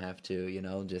I don't have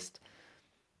to, just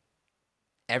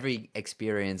every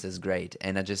experience is great.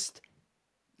 And I just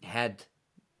had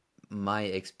my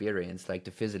experience, like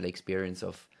the physical experience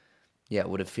of,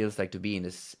 what it feels like to be in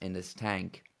this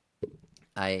tank.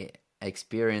 I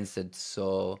experienced it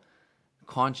so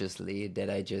consciously that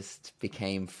I just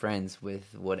became friends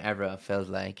with whatever I felt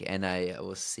like, and I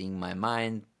was seeing my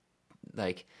mind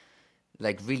like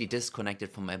really disconnected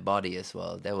from my body as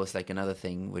well. That was like another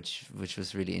thing which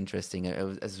was really interesting. I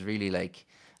was really like,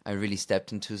 I really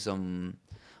stepped into some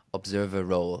observer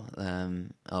role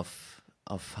of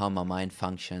how my mind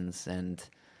functions, and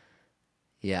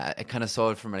I kind of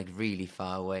saw it from like really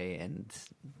far away, and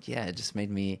it just made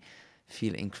me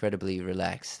feel incredibly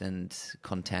relaxed and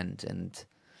content and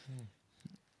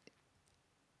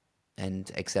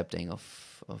accepting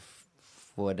of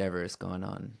whatever is going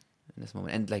on in this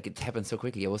moment. And like, it happened so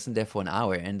quickly. I wasn't there for an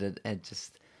hour, and it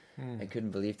just I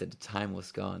couldn't believe that the time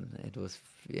was gone. It was,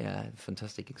 yeah, a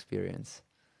fantastic experience.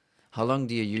 How long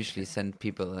do you usually send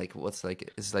people? Like, what's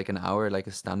like, is like an hour like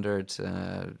a standard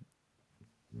I'm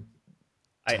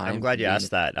time to glad you be in asked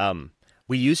it? that.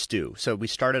 We used to. So we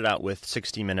started out with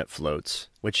 60-minute floats,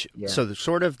 which Yeah. so the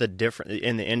sort of the different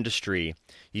in the industry,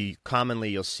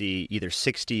 you'll see either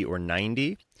 60 or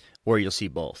 90, or you'll see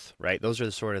both, right? Those are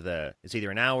the sort of it's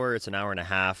either an hour, it's an hour and a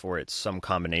half, or it's some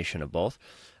combination of both.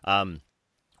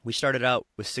 We started out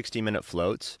with 60-minute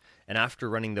floats, and after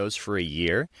running those for a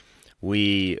year,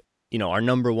 we our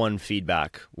number one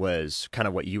feedback was kind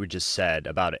of what you just said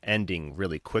about it ending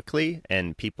really quickly,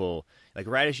 and people like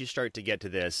right as you start to get to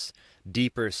this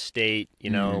deeper state,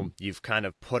 you've kind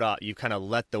of you've kind of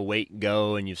let the weight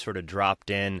go and you've sort of dropped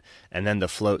in, and then the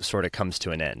float sort of comes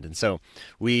to an end. And so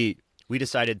we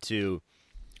decided to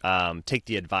take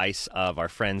the advice of our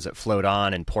friends at Float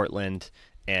On in Portland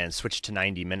and switch to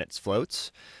 90 minutes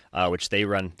floats, which they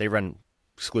run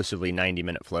exclusively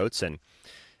 90-minute floats. And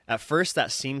at first,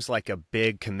 that seems like a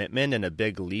big commitment and a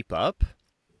big leap up,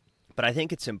 but I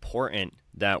think it's important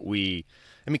that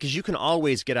because you can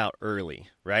always get out early,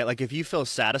 right? Like if you feel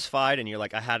satisfied and you're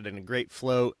like, I had a great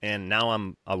float and now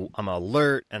I'm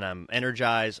alert and I'm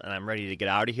energized and I'm ready to get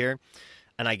out of here,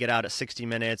 and I get out at 60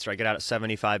 minutes or I get out at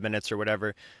 75 minutes or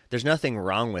whatever, there's nothing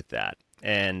wrong with that.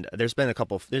 And there's been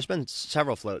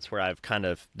several floats where I've kind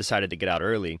of decided to get out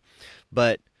early,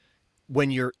 but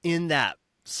when you're in that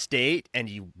state and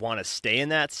you want to stay in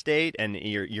that state and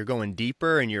you're going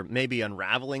deeper and you're maybe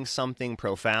unraveling something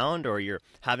profound or you're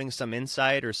having some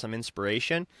insight or some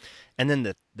inspiration, and then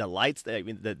the lights,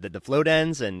 the float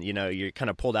ends and you're kind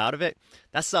of pulled out of it,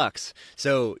 that sucks.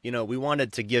 So we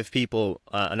wanted to give people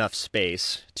enough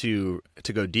space to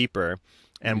go deeper,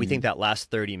 and we think that last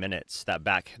 30 minutes, that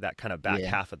kind of back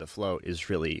half of the float is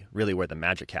really really where the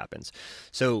magic happens.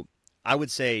 So I would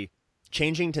say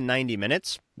changing to 90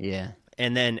 minutes. Yeah.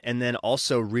 And then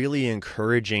also really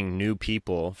encouraging new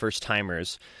people, first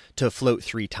timers, to float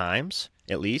 3 times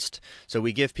at least. So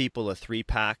we give people a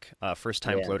 3-pack first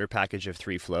time floater package of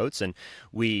 3 floats, and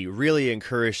we really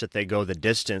encourage that they go the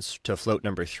distance to float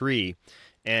number 3,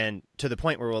 and to the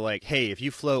point where we're like, hey, if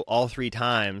you float all 3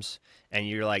 times and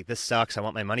you're like, this sucks, I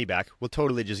want my money back, we'll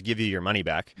totally just give you your money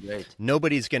back. Right.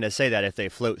 Nobody's going to say that if they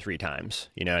float 3 times.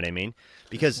 You know what I mean?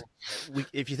 Because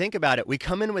if you think about it, we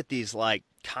come in with these like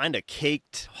kind of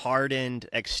caked, hardened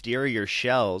exterior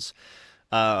shells.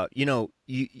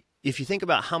 If you think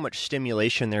about how much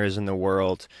stimulation there is in the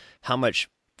world, how much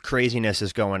craziness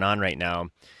is going on right now,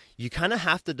 you kind of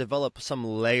have to develop some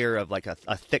layer of like a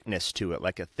thickness to it,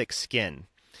 like a thick skin.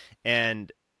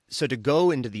 And so to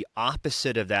go into the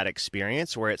opposite of that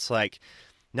experience where it's like,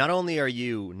 not only are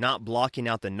you not blocking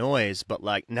out the noise, but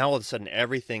like now all of a sudden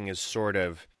everything is sort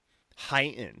of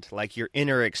heightened, like your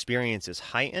inner experience is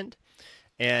heightened.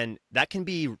 And that can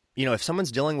be, if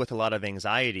someone's dealing with a lot of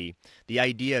anxiety, the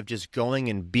idea of just going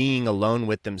and being alone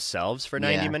with themselves for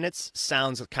 90 minutes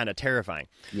sounds kind of terrifying.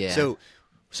 Yeah.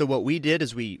 So what we did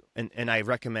is and I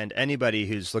recommend anybody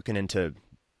who's looking into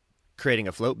creating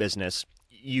a float business,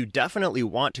 you definitely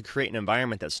want to create an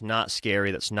environment that's not scary,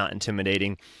 that's not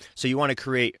intimidating. So you want to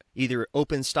create either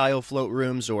open style float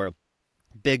rooms or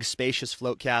big spacious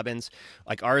float cabins.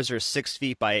 Like ours are 6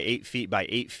 feet by 8 feet by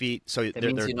 8 feet. So That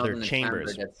means you're not they're in a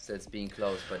chambers. chamber that's being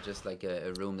closed, but just like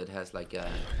a room that has like a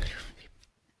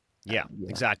Yeah,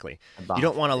 exactly. a bath. You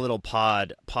don't want a little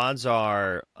pod. Pods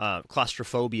are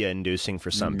claustrophobia inducing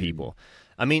for some people.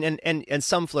 I mean, and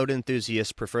some float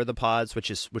enthusiasts prefer the pods, which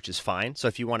is fine. So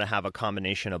if you want to have a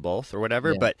combination of both or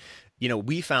whatever, but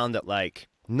we found that like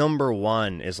number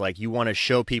one is like you want to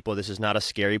show people this is not a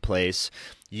scary place.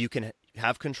 You can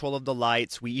have control of the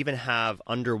lights. We even have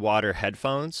underwater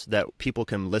headphones that people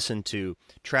can listen to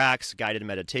tracks, guided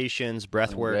meditations,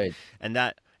 breath work, right. and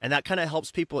that kind of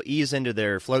helps people ease into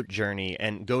their float journey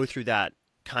and go through that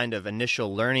kind of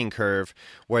initial learning curve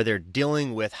where they're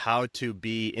dealing with how to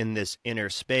be in this inner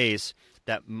space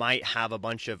that might have a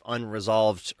bunch of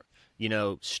unresolved,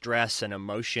 stress and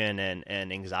emotion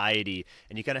and anxiety,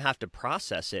 and you kind of have to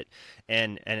process it.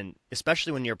 And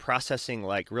especially when you're processing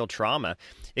like real trauma,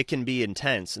 it can be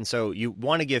intense. And so you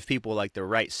want to give people like the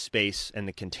right space and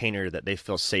the container that they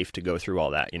feel safe to go through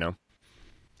all that,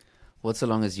 What's the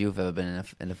longest you've ever been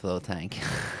in a float tank?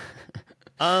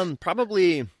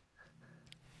 Probably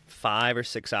 5 or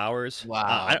 6 hours.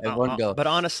 Wow, in one go. But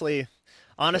honestly,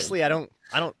 I don't.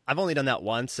 I've only done that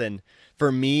once, and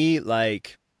for me,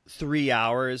 like 3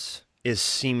 hours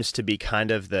seems to be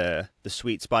kind of the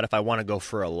sweet spot if I want to go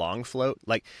for a long float.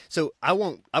 Like, so I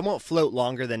won't float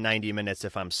longer than 90 minutes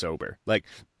if I'm sober. Like,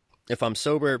 if I'm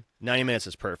sober, 90 minutes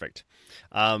is perfect.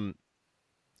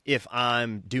 if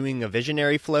I'm doing a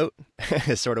visionary float,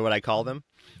 is sort of what I call them.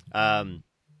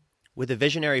 With a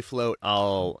visionary float,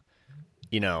 I'll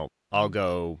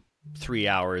go 3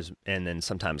 hours and then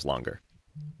sometimes longer.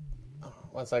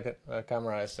 1 second. The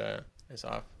camera is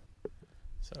off.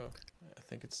 So I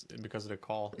think it's because of the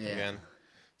call again.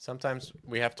 Sometimes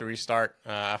we have to restart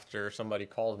after somebody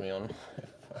calls me on.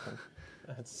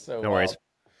 That's so. No worries.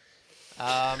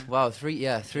 Wow, 3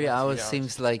 hours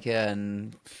seems like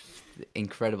an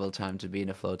incredible time to be in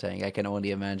a float tank. I can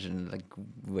only imagine like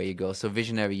where you go. So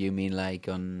visionary, you mean like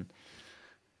on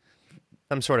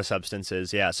some sort of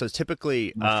substances, yeah. So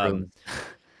typically, mushrooms?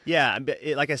 yeah,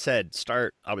 like I said,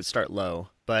 I would start low,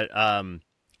 but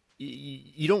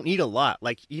you don't need a lot.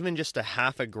 Like even just a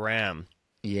half a gram,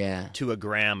 to a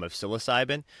gram of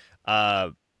psilocybin,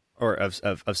 or of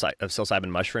psilocybin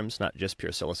mushrooms, not just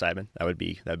pure psilocybin.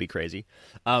 That'd be crazy.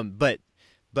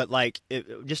 But like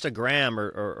just a gram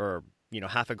or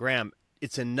half a gram,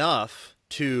 it's enough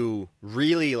to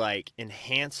really like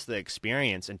enhance the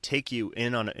experience and take you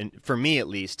in on it. For me at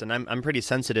least, and I'm pretty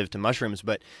sensitive to mushrooms,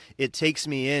 but it takes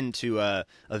me into a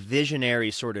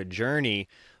visionary sort of journey.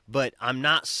 But I'm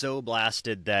not so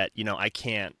blasted that I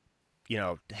can't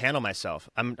handle myself.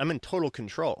 I'm in total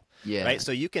control. Yeah. Right.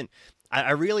 So you can.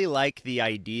 I really like the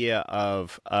idea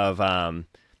of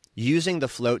using the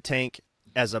float tank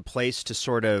as a place to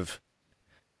sort of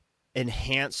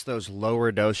enhance those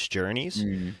lower dose journeys.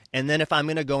 And then if I'm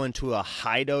going to go into a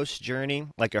high dose journey,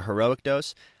 like a heroic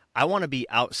dose, I want to be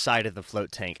outside of the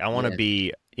float tank. I want to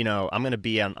be, I'm going to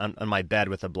be on my bed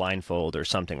with a blindfold or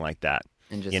something like that.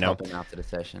 And just helping after the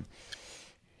session.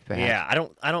 Perhaps. Yeah,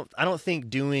 I don't think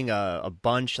doing a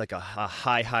bunch, like a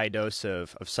high dose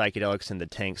of psychedelics in the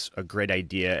tank's a great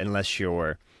idea unless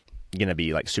you're going to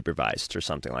be like supervised or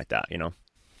something like that,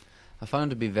 I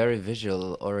found it to be very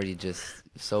visual already just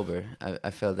sober. I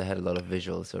felt I had a lot of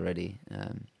visuals already,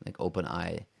 like open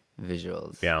eye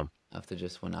visuals. Yeah. After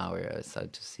just 1 hour, I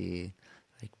started to see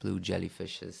like blue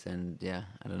jellyfishes, and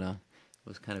I don't know, it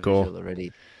was kind of cool. visual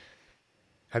already.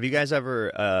 Have you guys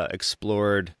ever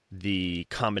explored the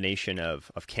combination of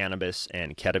cannabis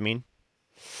and ketamine?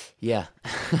 Yeah,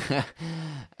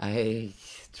 I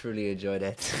truly enjoy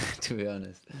that, to be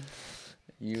honest.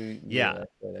 You yeah,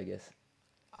 that, I guess.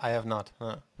 I have not.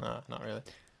 No, not really.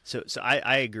 So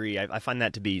I agree. I find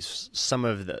that to be some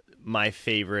of my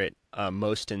favorite,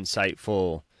 most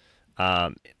insightful,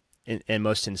 and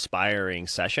most inspiring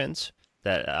sessions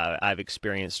that I've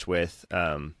experienced with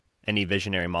any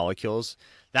visionary molecules.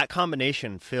 That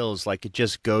combination feels like it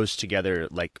just goes together,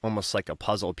 like almost like a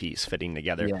puzzle piece fitting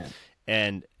together. Yeah.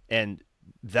 And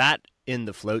that in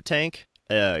the float tank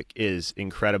is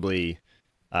incredibly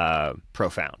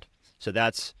profound. So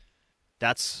that's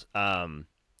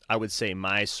I would say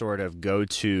my sort of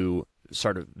go-to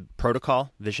sort of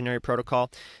protocol, visionary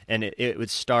protocol, and it would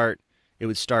start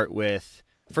with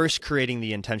first creating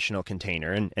the intentional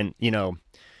container, and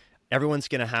everyone's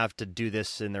going to have to do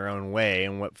this in their own way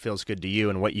and what feels good to you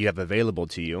and what you have available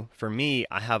to you. For me,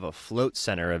 I have a float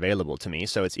center available to me,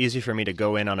 so it's easy for me to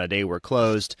go in on a day we're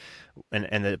closed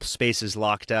and the space is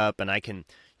locked up, and I can,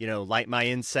 light my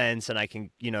incense, and I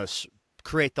can,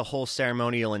 create the whole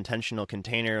ceremonial intentional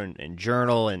container and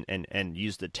journal and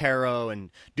use the tarot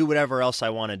and do whatever else I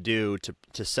want to do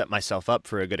to set myself up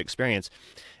for a good experience.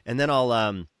 And then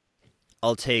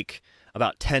I'll take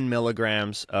about 10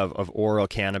 milligrams of oral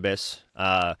cannabis,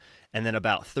 and then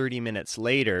about 30 minutes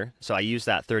later, so I use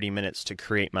that 30 minutes to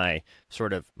create my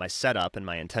setup and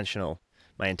my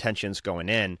intentions going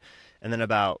in, and then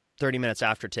about 30 minutes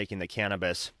after taking the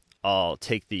cannabis, I'll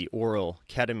take the oral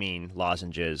ketamine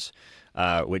lozenges,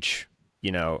 which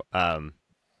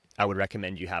I would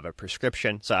recommend you have a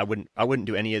prescription. So I wouldn't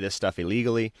do any of this stuff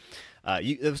illegally.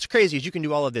 What's crazy is you can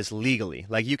do all of this legally.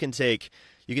 Like you can take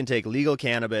legal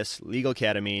cannabis, legal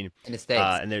ketamine, in the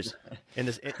States. And there's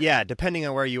depending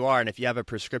on where you are, and if you have a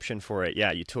prescription for it,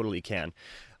 you totally can.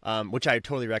 Which I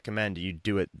totally recommend you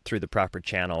do it through the proper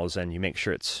channels, and you make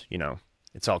sure it's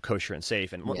it's all kosher and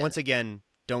safe. And once again,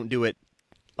 don't do it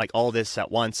like all this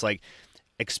at once. Like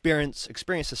experience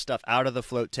the stuff out of the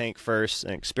float tank first,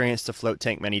 and experience the float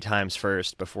tank many times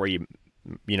first before you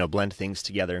blend things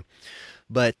together.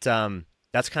 But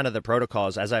that's kind of the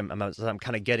protocols. As I'm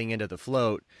kind of getting into the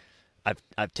float,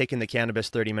 I've taken the cannabis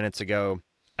 30 minutes ago.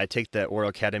 I take the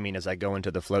oral ketamine as I go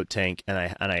into the float tank, and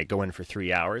I go in for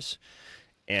 3 hours,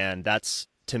 and that's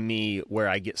to me where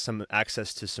I get some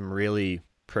access to some really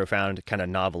profound kind of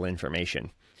novel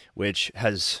information, which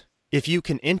has, if you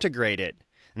can integrate it,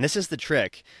 and this is the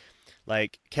trick,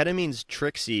 like ketamine's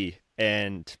tricksy,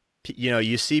 and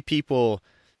you see people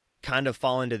kind of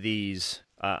fall into these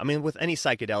I mean, with any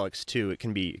psychedelics too, it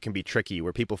can be tricky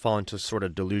where people fall into sort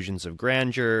of delusions of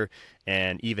grandeur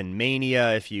and even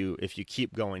mania if you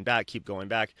keep going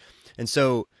back. And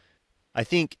so I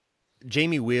think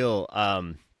Jamie Wheel, I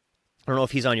don't know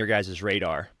if he's on your guys'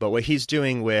 radar, but what he's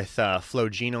doing with Flow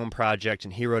Genome Project,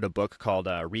 and he wrote a book called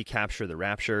Recapture the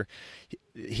Rapture.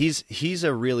 He's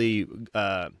a really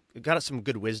got some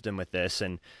good wisdom with this,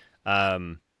 and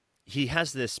he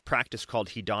has this practice called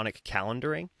hedonic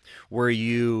calendaring, where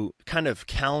you kind of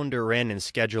calendar in and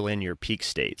schedule in your peak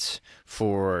states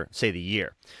for, say, the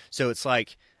year. So it's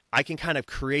like I can kind of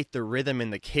create the rhythm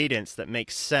and the cadence that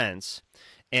makes sense,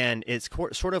 and it's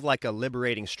sort of like a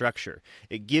liberating structure.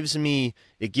 It gives me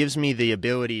the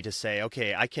ability to say,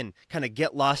 okay, I can kind of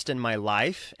get lost in my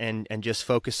life and just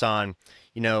focus on,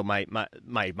 you know, my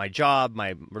job,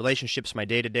 my relationships, my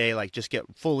day-to-day, like just get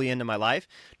fully into my life,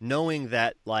 knowing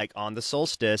that like on the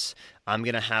solstice, I'm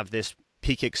going to have this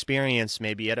peak experience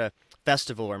maybe at a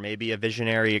festival, or maybe a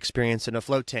visionary experience in a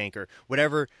float tank, or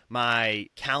whatever my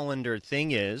calendar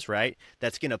thing is, right?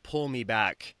 That's going to pull me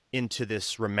back into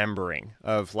this remembering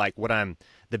of like what I'm,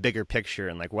 the bigger picture,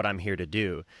 and like what I'm here to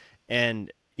do.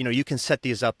 And, you know, you can set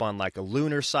these up on like a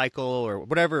lunar cycle or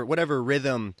whatever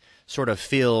rhythm sort of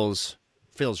feels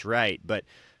right. But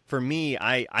for me,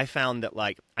 I found that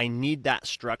like I need that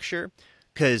structure,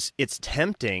 because it's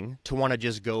tempting to want to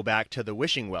just go back to the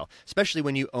wishing well, especially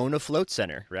when you own a float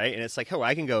center, right? And it's like, oh,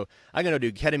 I can go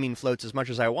do ketamine floats as much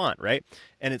as I want, right?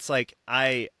 And it's like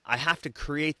I have to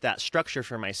create that structure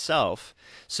for myself.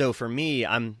 So for me,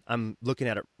 I'm looking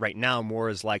at it right now more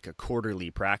as like a quarterly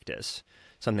practice,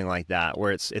 something like that,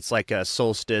 where it's like a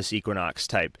solstice equinox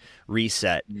type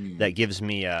reset that gives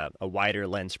me a wider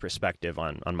lens perspective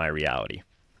on my reality.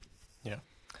 Yeah.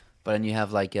 But then you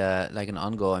have like an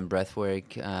ongoing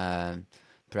breathwork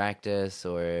practice,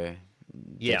 or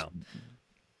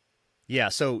yeah.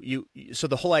 So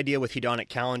the whole idea with hedonic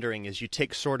calendaring is you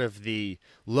take sort of the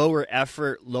lower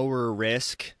effort, lower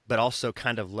risk, but also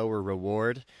kind of lower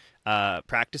reward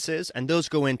practices, and those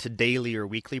go into daily or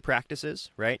weekly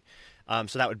practices, right?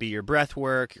 So that would be your breath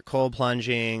work, your cold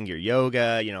plunging, your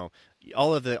yoga, you know,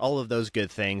 all of those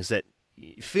good things that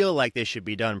feel like they should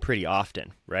be done pretty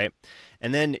often, right?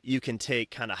 And then you can take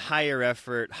kind of higher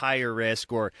effort, higher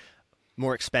risk, or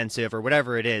more expensive, or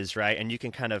whatever it is, right? And you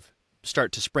can kind of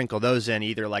start to sprinkle those in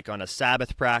either like on a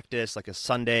Sabbath practice, like a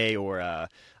Sunday, or a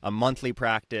monthly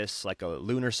practice, like a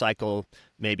lunar cycle,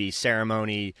 maybe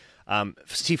ceremony.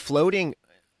 See, floating,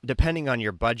 depending on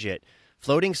your budget,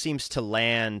 floating seems to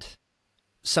land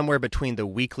somewhere between the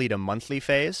weekly to monthly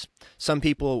phase. Some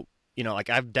people, you know, like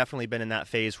I've definitely been in that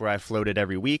phase where I floated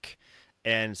every week,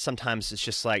 and sometimes it's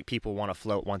just like people want to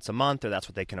float once a month, or that's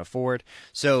what they can afford.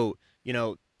 So, you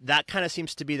know, that kind of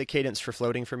seems to be the cadence for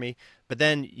floating for me. But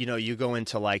then, you know, you go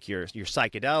into like your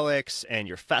psychedelics and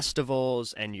your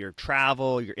festivals and your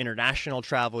travel, your international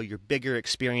travel, your bigger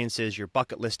experiences, your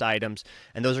bucket list items,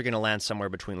 and those are going to land somewhere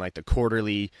between like the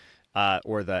quarterly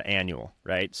or the annual,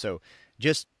 right? So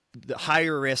just the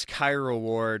higher risk, higher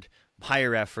reward,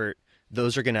 higher effort,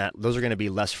 those are gonna be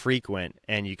less frequent,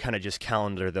 and you kind of just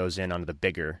calendar those in on the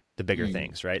bigger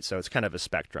things, right? So it's kind of a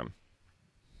spectrum.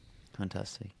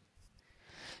 Fantastic.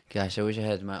 Gosh, I wish I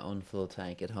had my own full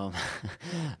tank at home.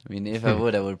 I mean, if I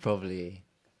would probably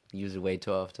use it way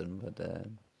too often. But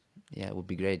yeah, it would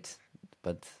be great.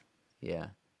 But yeah,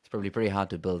 it's probably pretty hard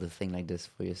to build a thing like this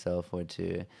for yourself, or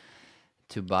to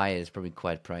buy it. It's probably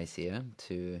quite pricey,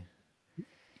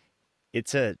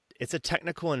 It's a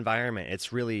technical environment.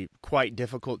 It's really quite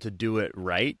difficult to do it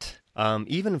right.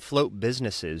 Even float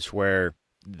businesses where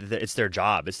it's their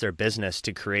job, it's their business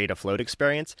to create a float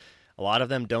experience, a lot of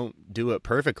them don't do it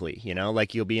perfectly. You know,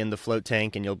 like you'll be in the float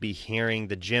tank and you'll be hearing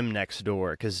the gym next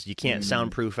door because you can't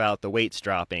soundproof out the weights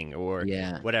dropping or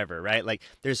whatever, right? Like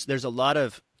there's a lot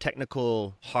of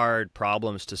technical hard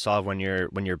problems to solve when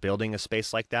you're building a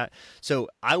space like that. So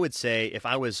I would say if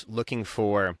I was looking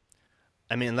for,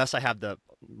 I mean, unless I have the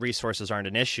resources aren't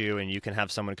an issue and you can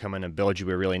have someone come in and build you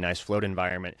a really nice float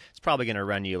environment, it's probably going to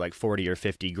run you like 40 or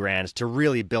 50 grand to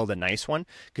really build a nice one,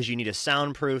 because you need to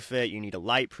soundproof it, you need to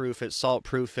light proof it, salt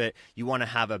proof it. You want to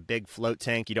have a big float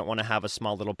tank. You don't want to have a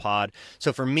small little pod.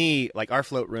 So for me, like our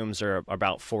float rooms are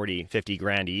about 40, 50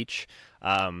 grand each.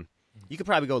 You could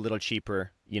probably go a little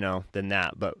cheaper, you know, than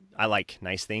that, but I like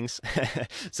nice things.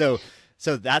 So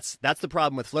that's the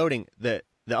problem with floating.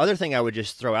 The other thing I would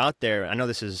just throw out there, I know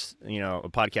this is, you know, a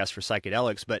podcast for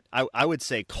psychedelics, but I would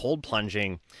say cold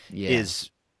plunging is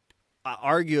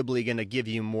arguably going to give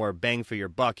you more bang for your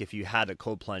buck if you had a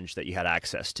cold plunge that you had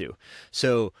access to.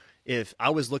 So if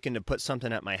I was looking to put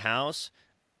something at my house,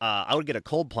 I would get a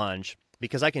cold plunge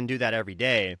because I can do that every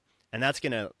day. and that's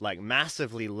going to like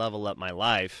massively level up my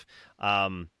life.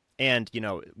 And, you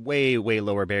know, way, way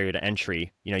lower barrier to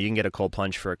entry. You know, you can get a cold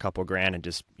plunge for a couple grand and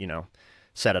just, you know,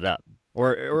 set it up.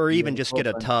 Or You even have a just cold get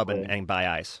a plunge tub for- and buy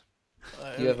ice.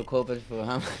 You have a cold plunge for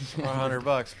how much? $100,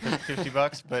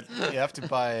 $50, but you have to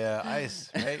buy ice,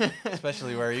 right?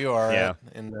 Especially where you are Yeah.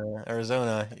 in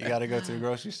Arizona. You got to go to the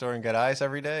grocery store and get ice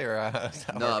every day, or how does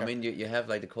that No, work I out? mean you have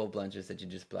like the cold plungers that you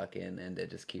just plug in and they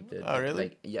just keep it. Oh, really?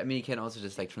 Like yeah, I mean you can also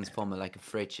just like transform it like a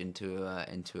fridge into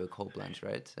a cold plunge,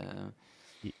 right?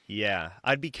 Yeah,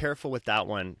 I'd be careful with that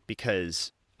one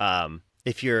because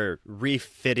if you're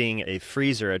refitting a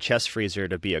freezer, a chest freezer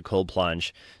to be a cold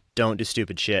plunge, don't do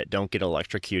stupid shit. Don't get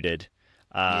electrocuted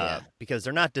Yeah. because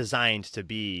they're not designed to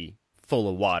be full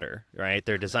of water, right?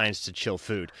 They're designed to chill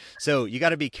food. So you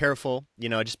got to be careful, you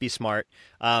know, just be smart.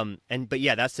 But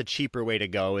yeah, that's the cheaper way to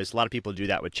go is a lot of people do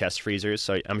that with chest freezers.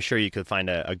 So I'm sure you could find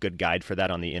a good guide for that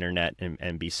on the internet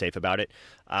and be safe about it.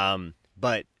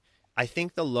 But I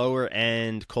think the lower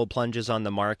end cold plunges on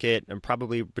the market are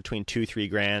probably between $2-3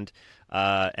 grand.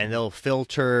 And they'll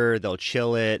filter, they'll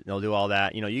chill it, they'll do all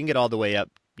that. You know, you can get all the way up,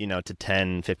 you know, to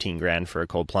 10-15 grand for a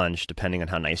cold plunge, depending on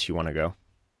how nice you want to go.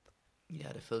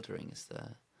 Yeah, the filtering is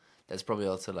that's probably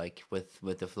also like with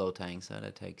the flow tank, so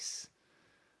that takes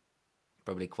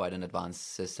probably quite an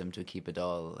advanced system to keep it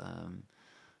all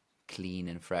clean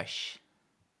and fresh.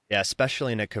 Yeah,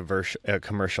 especially in a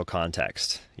commercial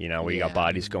context, you know, where you got Yeah.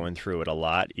 bodies going through it a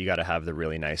lot. You got to have the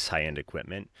really nice high-end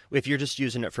equipment. If you're just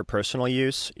using it for personal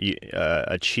use,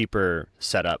 a cheaper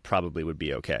setup probably would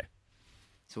be okay.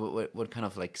 So what kind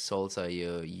of like salts are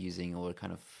you using, or what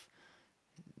kind of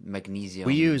magnesium?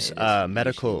 We use it is usually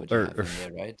medical what you or have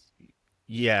in there, right?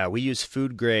 yeah, we use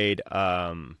food grade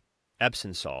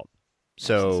Epsom salt.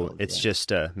 So Epsom salt, it's yeah.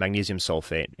 just magnesium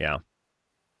sulfate. Yeah.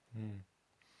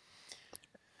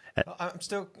 I'm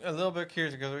still a little bit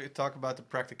curious because we talk about the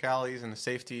practicalities and the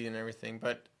safety and everything,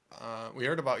 but we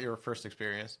heard about your first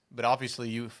experience. But obviously,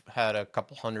 you've had a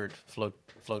couple hundred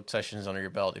float sessions under your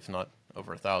belt, if not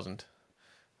over 1,000,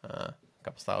 a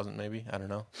couple thousand maybe. I don't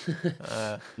know.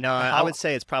 No, I how- would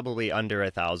say it's probably under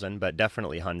 1,000, but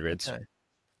definitely hundreds. Okay.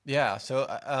 Yeah.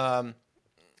 So,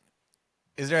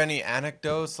 is there any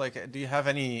anecdotes? Like, do you have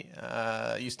any?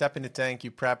 You step in the tank,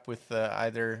 you prep with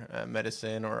either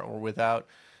medicine or without.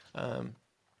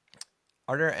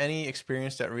 Are there any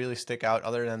experience that really stick out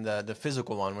other than the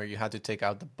physical one, where you had to take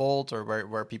out the bolt, or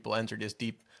where people enter this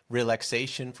deep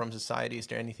relaxation from society? Is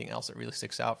there anything else that really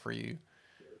sticks out for you?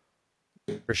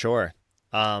 For sure.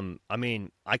 I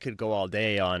mean, I could go all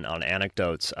day on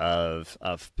anecdotes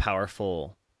of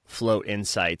powerful float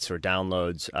insights or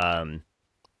downloads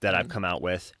that I've come out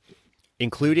with,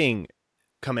 including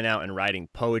coming out and writing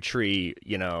poetry.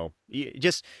 You know, it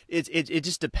just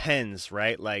depends,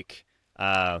 right? Like,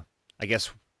 I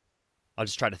guess I'll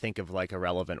just try to think of like a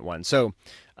relevant one. So,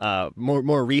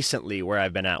 more recently, where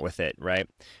I've been at with it, right?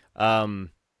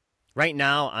 Right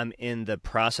now, I'm in the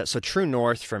process. So, True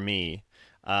North for me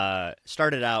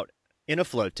started out in a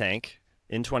float tank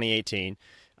in 2018.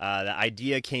 The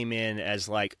idea came in as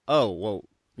like, oh, well,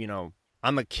 you know,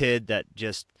 I'm a kid that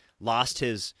just lost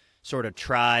his sort of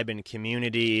tribe and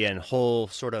community and whole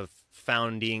sort of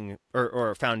founding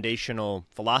or foundational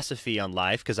philosophy on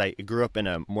life, because I grew up in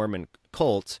a Mormon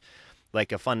cult,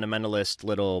 like a fundamentalist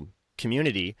little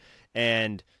community.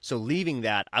 And so leaving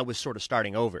that, I was sort of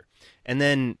starting over. And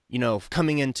then, you know,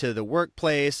 coming into the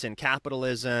workplace and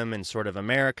capitalism and sort of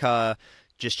America,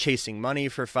 just chasing money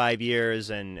for 5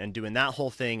 years and doing that whole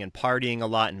thing and partying a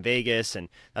lot in Vegas. And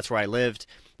that's where I lived.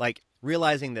 Like,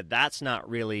 realizing that that's not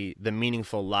really the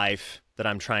meaningful life that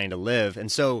I'm trying to live.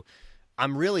 And so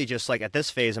I'm really just like at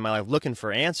this phase in my life looking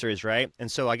for answers, right?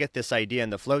 And so I get this idea in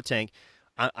the float tank.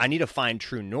 I need to find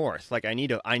true north. Like I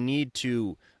need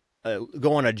to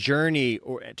go on a journey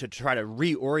or to try to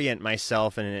reorient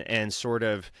myself and sort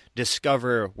of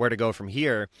discover where to go from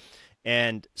here.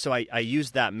 And so I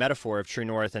used that metaphor of true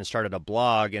north and started a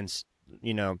blog and,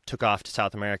 you know, took off to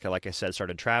South America, like I said,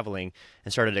 started traveling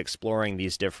and started exploring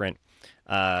these different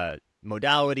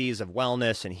modalities of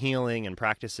wellness and healing and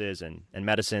practices and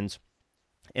medicines.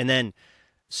 And then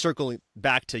circling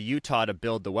back to Utah to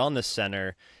build the wellness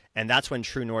center. And that's when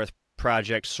True North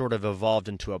Project sort of evolved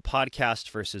into a podcast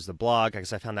versus the blog,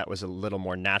 because I found that was a little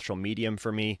more natural medium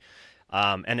for me.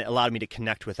 And it allowed me to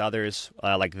connect with others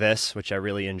like this, which I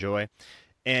really enjoy.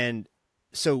 And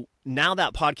so now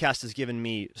that podcast has given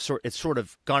me it's sort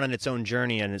of gone on its own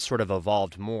journey and it's sort of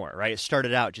evolved more, right? It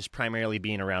started out just primarily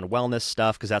being around wellness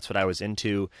stuff because that's what I was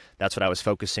into. That's what I was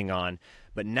focusing on.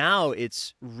 But now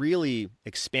it's really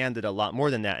expanded a lot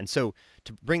more than that. And so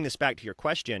to bring this back to your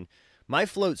question, my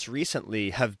floats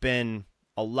recently have been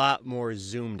a lot more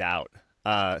zoomed out,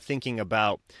 thinking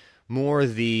about more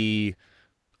the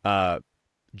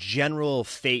general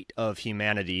fate of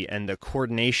humanity and the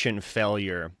coordination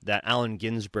failure that Allen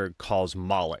Ginsberg calls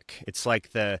Moloch. It's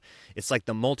like the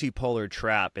multipolar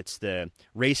trap. It's the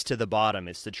race to the bottom.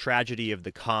 It's the tragedy of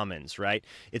the commons, right?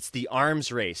 It's the arms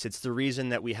race. It's the reason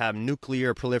that we have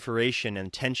nuclear proliferation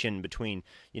and tension between,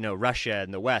 Russia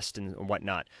and the West and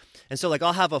whatnot. And so, like,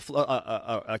 I'll have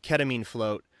a ketamine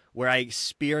float where I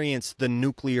experience the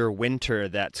nuclear winter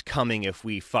that's coming if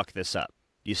we fuck this up.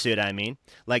 You see what I mean?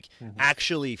 Like,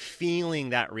 actually feeling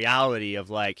that reality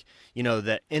of, like,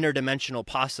 the interdimensional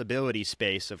possibility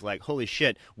space of, like, holy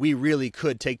shit, we really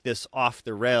could take this off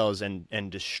the rails and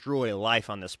destroy life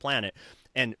on this planet.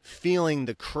 And feeling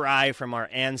the cry from our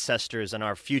ancestors and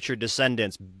our future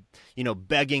descendants,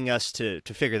 begging us to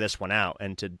figure this one out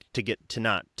and to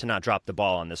not drop the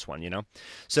ball on this one,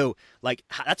 So, like,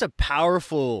 that's a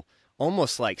powerful,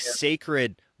 almost like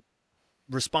sacred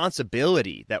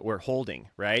responsibility that we're holding,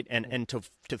 right? And to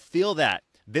feel that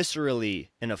viscerally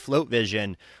in a float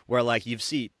vision where, like, you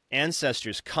see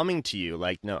ancestors coming to you,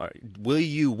 like, no, will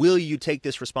you take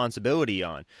this responsibility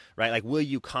on, right? Like, will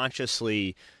you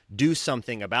consciously do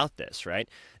something about this, right?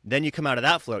 Then you come out of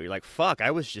that float, you're like, fuck,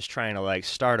 I was just trying to, like,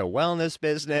 start a wellness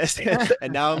business.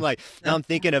 And now I'm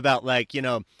thinking about, like,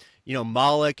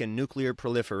 Moloch and nuclear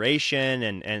proliferation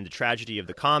and the tragedy of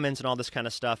the commons and all this kind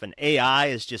of stuff. And AI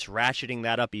is just ratcheting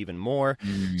that up even more.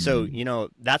 So,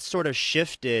 that's sort of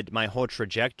shifted my whole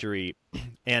trajectory.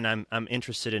 And I'm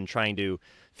interested in trying to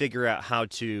figure out how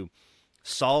to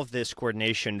solve this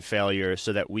coordination failure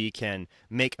so that we can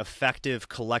make effective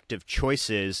collective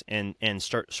choices and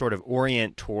start sort of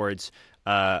orient towards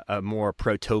a more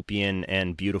protopian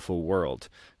and beautiful world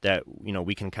that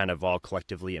we can kind of all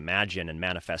collectively imagine and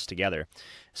manifest together.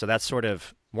 So that's sort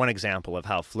of one example of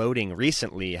how floating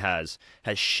recently has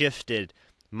shifted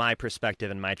my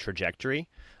perspective and my trajectory.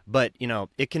 But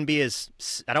it can be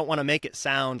I don't want to make it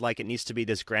sound like it needs to be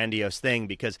this grandiose thing,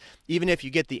 because even if you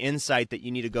get the insight that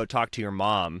you need to go talk to your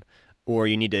mom, or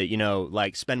you need to,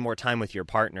 like, spend more time with your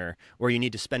partner, or you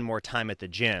need to spend more time at the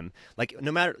gym. Like,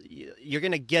 no matter, you're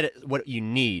going to get what you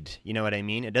need. You know what I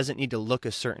mean? It doesn't need to look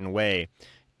a certain way,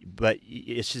 but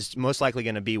it's just most likely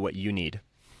going to be what you need.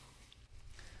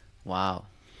 Wow.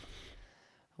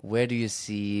 Where do you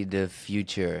see the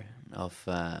future of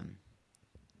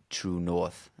True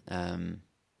North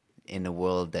in a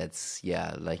world that's,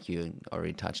 like you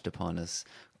already touched upon, is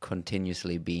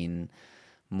continuously being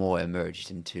more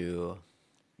immersed into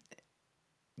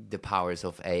the powers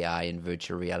of AI and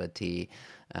virtual reality?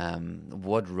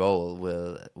 What role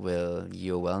will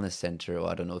your wellness center, or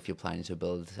I don't know if you're planning to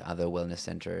build other wellness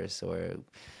centers, or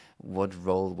what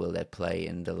role will that play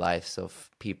in the lives of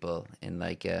people in,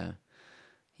 like, a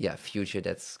future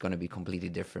that's going to be completely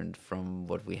different from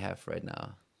what we have right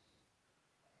now?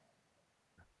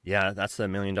 Yeah, that's the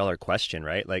 $1 million question,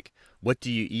 right? Like, what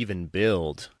do you even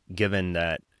build, given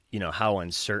that, how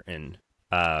uncertain,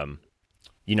 what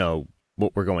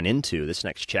we're going into this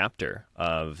next chapter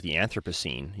of the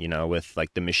Anthropocene, with,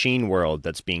 like, the machine world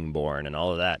that's being born and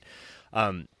all of that.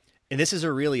 And this is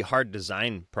a really hard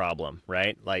design problem,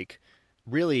 right? Like,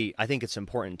 really, I think it's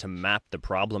important to map the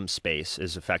problem space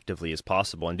as effectively as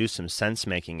possible and do some sense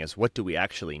making as what do we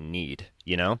actually need,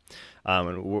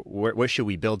 what should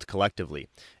we build collectively?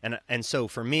 And so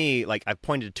for me, like, I've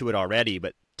pointed to it already,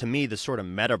 but to me, the sort of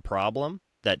meta problem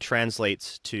that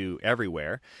translates to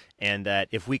everywhere, and that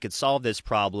if we could solve this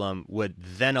problem would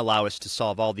then allow us to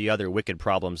solve all the other wicked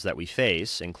problems that we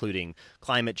face, including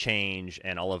climate change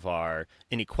and all of our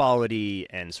inequality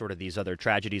and sort of these other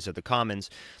tragedies of the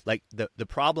commons. Like, the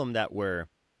problem that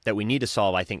we need to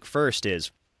solve, I think, first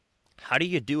is, how do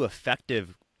you do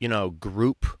effective,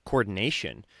 group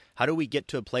coordination? How do we get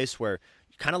to a place where,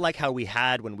 kind of like how we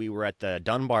had when we were at the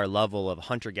Dunbar level of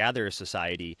hunter-gatherer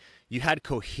society, you had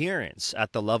coherence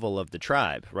at the level of the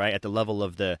tribe, right? At the level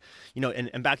of the,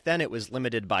 and back then it was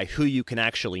limited by who you can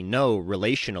actually know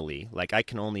relationally. Like, I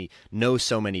can only know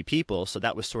so many people, so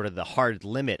that was sort of the hard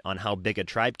limit on how big a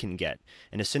tribe can get.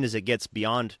 And as soon as it gets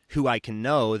beyond who I can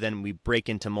know, then we break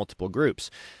into multiple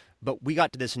groups. But we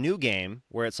got to this new game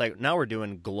where it's like, now we're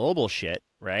doing global shit,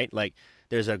 right? Like,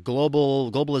 there's a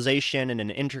globalization and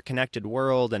an interconnected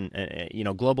world, and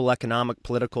global economic,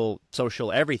 political,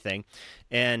 social, everything,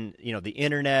 and the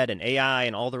internet and AI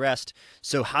and all the rest.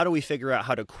 So how do we figure out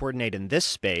how to coordinate in this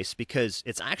space? Because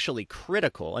it's actually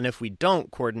critical, and if we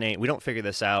don't coordinate, we don't figure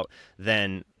this out,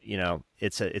 then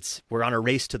we're on a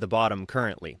race to the bottom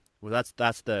currently. Well,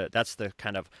 that's the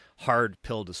kind of hard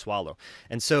pill to swallow.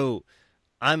 And so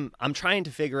I'm trying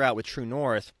to figure out with True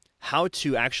North, how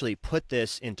to actually put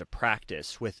this into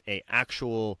practice with a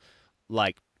actual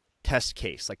like test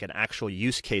case, like an actual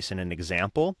use case and an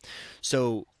example.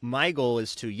 So my goal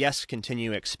is to, yes,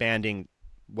 continue expanding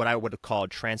what I would call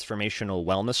transformational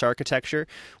wellness architecture,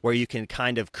 where you can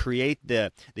kind of create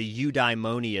the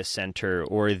eudaimonia center,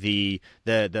 or the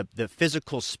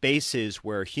physical spaces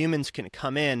where humans can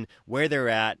come in where they're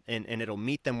at, and it'll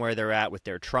meet them where they're at with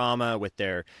their trauma, with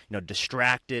their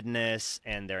distractedness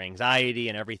and their anxiety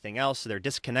and everything else, their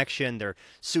disconnection, their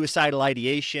suicidal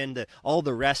ideation, all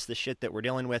the rest, the shit that we're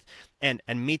dealing with, and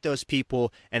meet those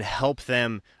people and help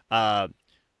them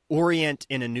orient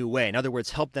in a new way. In other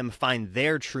words, help them find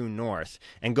their true north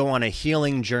and go on a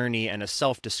healing journey and a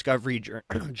self-discovery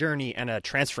journey and a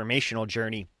transformational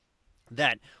journey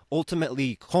that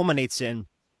ultimately culminates in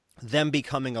them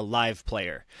becoming a live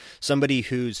player, somebody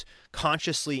who's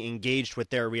consciously engaged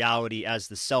with their reality as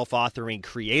the self-authoring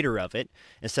creator of it,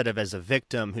 instead of as a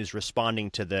victim who's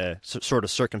responding to the sort of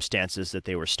circumstances that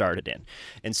they were started in.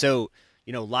 And so,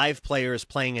 live players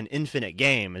playing an infinite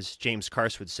game, as James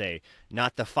Carse would say,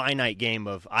 not the finite game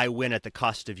of I win at the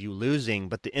cost of you losing,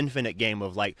 but the infinite game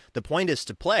of like, the point is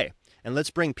to play, and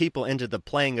let's bring people into the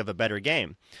playing of a better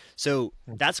game. So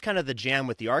that's kind of the jam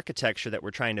with the architecture that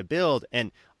we're trying to build.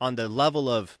 And on the level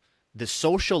of the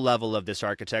social level of this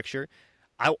architecture,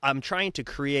 I'm trying to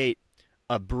create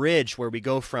a bridge where we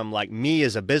go from like me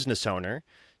as a business owner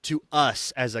to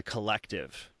us as a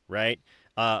collective, right?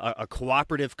 A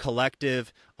cooperative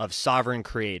collective of sovereign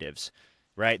creatives,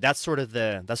 right? That's sort of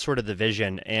the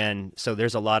vision. And so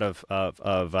there's a lot of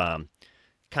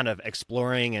kind of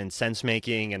exploring and sense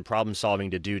making and problem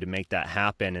solving to do to make that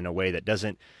happen in a way that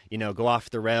doesn't, go off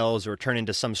the rails or turn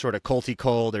into some sort of culty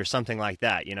cold or something like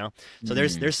that, So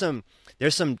there's some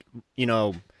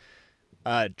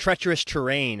treacherous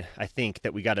terrain, I think,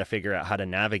 that we got to figure out how to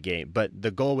navigate. But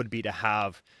the goal would be to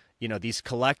have, these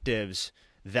collectives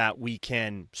that we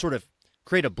can sort of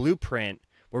create a blueprint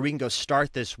where we can go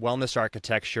start this wellness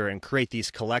architecture and create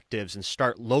these collectives and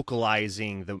start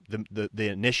localizing the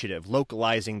initiative,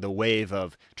 localizing the wave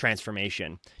of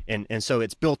transformation. And so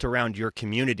it's built around your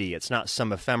community. It's not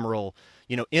some ephemeral,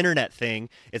 internet thing.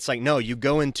 It's like, no, you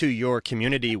go into your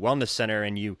community wellness center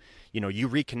and you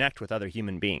reconnect with other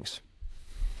human beings.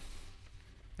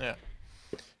 Yeah,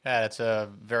 it's a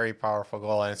very powerful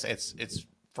goal, and it's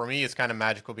for me, it's kind of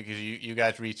magical because you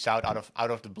guys reached out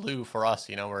of the blue for us.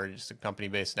 We're just a company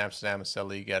based in Amsterdam, and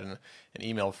suddenly you get an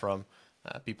email from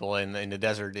people in the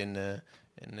desert in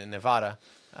Nevada.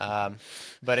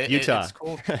 But Utah. it's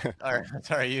cool.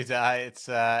 Sorry, Utah.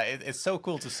 It's so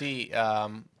cool to see.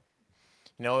 For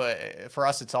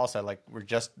us, it's also like we're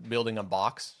just building a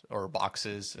box or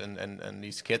boxes and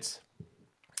these kits.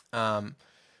 But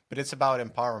it's about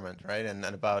empowerment, right? And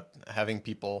about having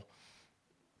people.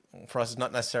 For us, it's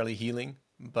not necessarily healing,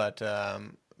 but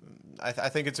I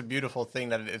think it's a beautiful thing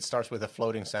that it starts with a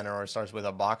floating center or it starts with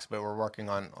a box, but we're working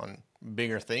on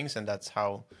bigger things, and that's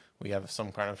how we have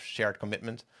some kind of shared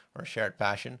commitment or shared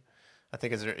passion. I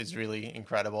think it's really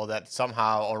incredible that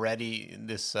somehow already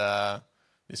this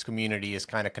community is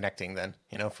kind of connecting then,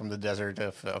 from the desert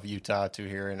of Utah to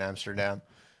here in Amsterdam.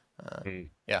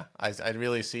 Yeah, I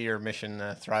really see your mission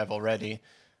thrive already.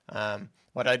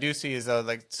 What I do see is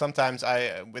like sometimes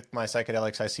with my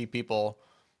psychedelics, I see people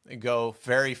go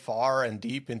very far and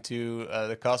deep into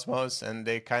the cosmos, and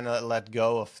they kind of let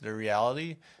go of the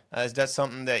reality. Is that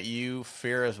something that you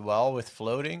fear as well with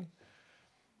floating?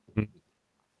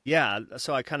 Yeah,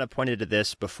 so I kind of pointed to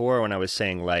this before when I was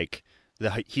saying like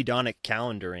the hedonic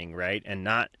calendaring, right? And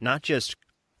not just,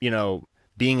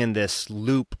 being in this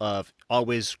loop of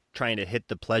always trying to hit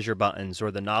the pleasure buttons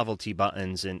or the novelty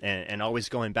buttons and always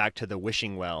going back to the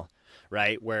wishing well,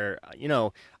 right? Where,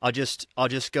 I'll just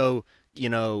go,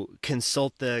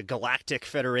 consult the Galactic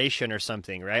Federation or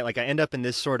something, right? Like I end up in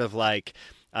this sort of like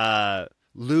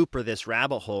loop or this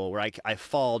rabbit hole where I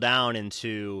fall down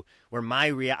into where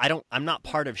I'm not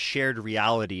part of shared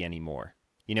reality anymore.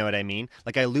 You know what I mean?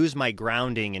 Like I lose my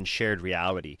grounding in shared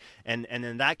reality. And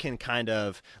then that can kind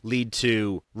of lead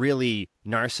to really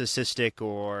narcissistic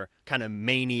or kind of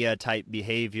mania type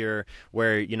behavior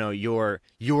where,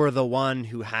 you're the one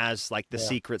who has like the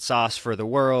secret sauce for the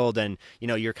world. And,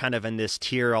 you're kind of in this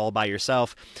tier all by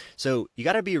yourself. So you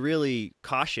got to be really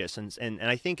cautious. And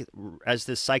I think as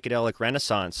this psychedelic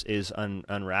renaissance is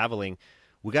unraveling,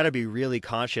 we got to be really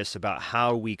conscious about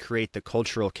how we create the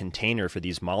cultural container for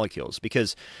these molecules.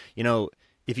 Because,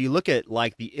 if if you look at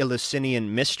like the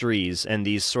Eleusinian mysteries and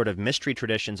these sort of mystery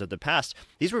traditions of the past,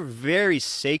 these were very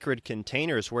sacred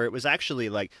containers where it was actually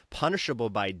like punishable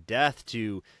by death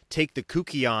to take the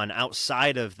kukion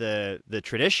outside of the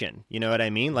tradition. You know what I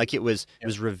mean? Like it was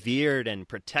revered and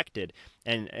protected,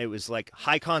 and it was like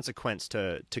high consequence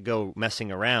to go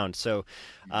messing around. So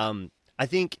I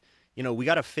think, you know, we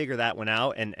got to figure that one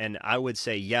out. And I would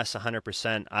say, yes,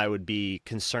 100%. I would be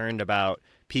concerned about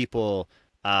people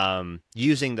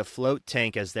using the float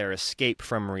tank as their escape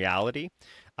from reality.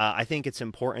 I think it's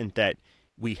important that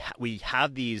we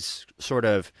have these sort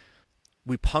of,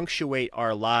 we punctuate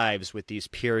our lives with these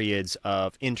periods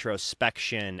of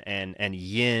introspection and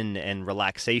yin and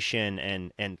relaxation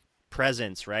and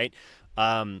presence, right?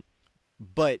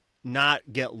 But not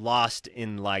get lost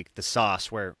in like the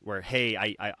sauce where hey,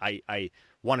 I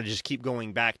want to just keep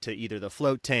going back to either the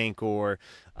float tank or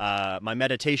my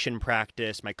meditation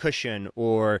practice, my cushion,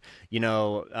 or, you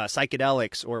know,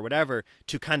 psychedelics or whatever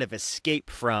to kind of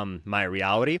escape from my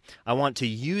reality. I want to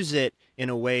use it in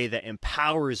a way that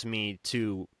empowers me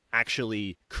to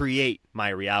actually create my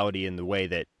reality in the way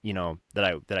that, you know,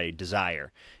 that I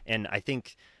desire. And I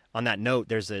think on that note,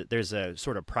 there's a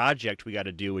sort of project we got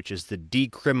to do, which is the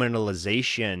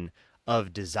decriminalization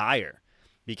of desire,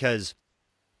 because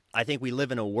I think we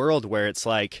live in a world where it's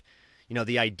like, you know,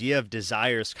 the idea of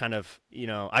desire is kind of, you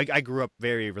know, I grew up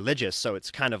very religious, so it's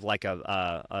kind of like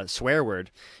a swear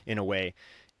word in a way.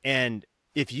 And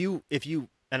if you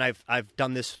and I've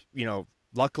done this, you know,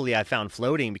 luckily I found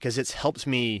floating because it's helped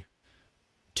me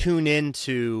tune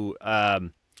into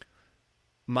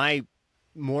my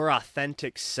more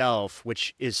authentic self,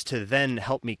 which is to then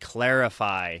help me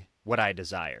clarify what I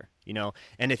desire, you know.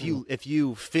 And if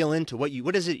you feel into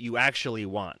what is it you actually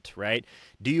want, right?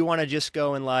 Do you want to just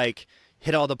go and like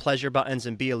hit all the pleasure buttons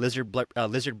and be a lizard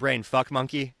brain fuck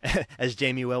monkey, as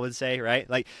Jamie Will would say, right?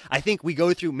 Like, I think we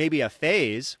go through maybe a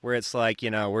phase where it's like, you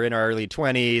know, we're in our early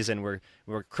 20s and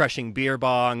we're crushing beer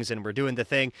bongs and we're doing the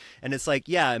thing, and it's like,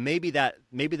 yeah, maybe that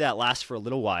lasts for a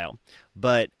little while,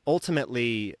 but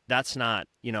ultimately that's not,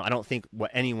 you know, I don't think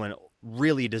what anyone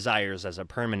really desires as a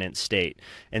permanent state.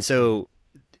 And so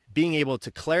being able to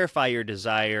clarify your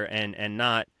desire and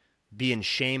not be in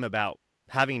shame about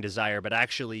having desire, but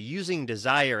actually using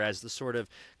desire as the sort of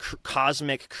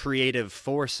cosmic creative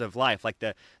force of life, like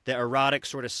the erotic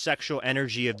sort of sexual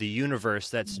energy of the universe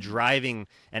that's driving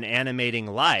and animating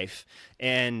life.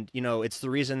 And, you know, it's the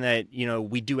reason that, you know,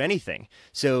 we do anything.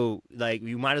 So like,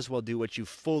 you might as well do what you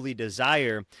fully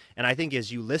desire. And I think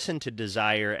as you listen to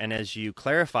desire and as you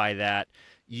clarify that,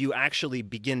 you actually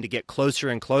begin to get closer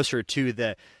and closer to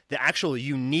the actual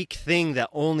unique thing that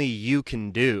only you can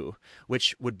do,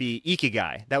 which would be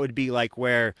ikigai. That would be like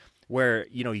where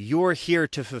you know, you're here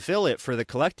to fulfill it for the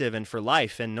collective and for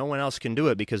life, and no one else can do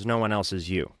it because no one else is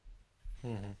you.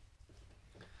 Mm-hmm.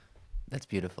 That's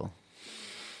beautiful.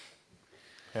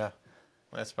 Yeah,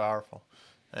 that's powerful.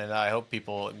 And I hope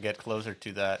people get closer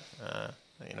to that,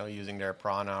 you know, using their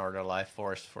prana or their life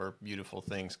force for beautiful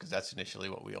things, because that's initially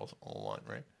what we all want,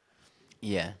 right?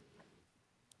 Yeah.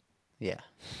 Yeah.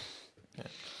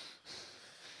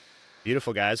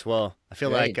 Beautiful, guys. Well, I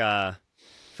feel Great.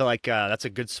 like that's a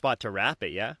good spot to wrap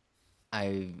it. Yeah.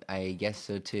 I guess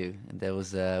so too. There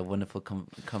was a wonderful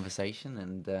conversation,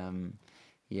 and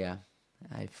yeah,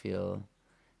 I feel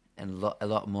a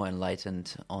lot more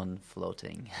enlightened on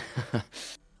floating.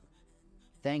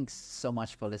 Thanks so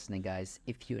much for listening, guys.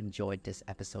 If you enjoyed this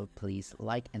episode, please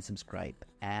like and subscribe.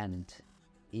 And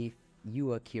if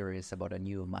you are curious about a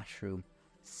new mushroom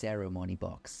ceremony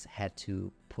box, head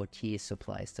to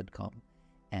portiersupplies.com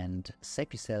and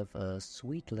save yourself a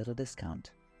sweet little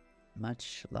discount.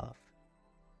 Much love.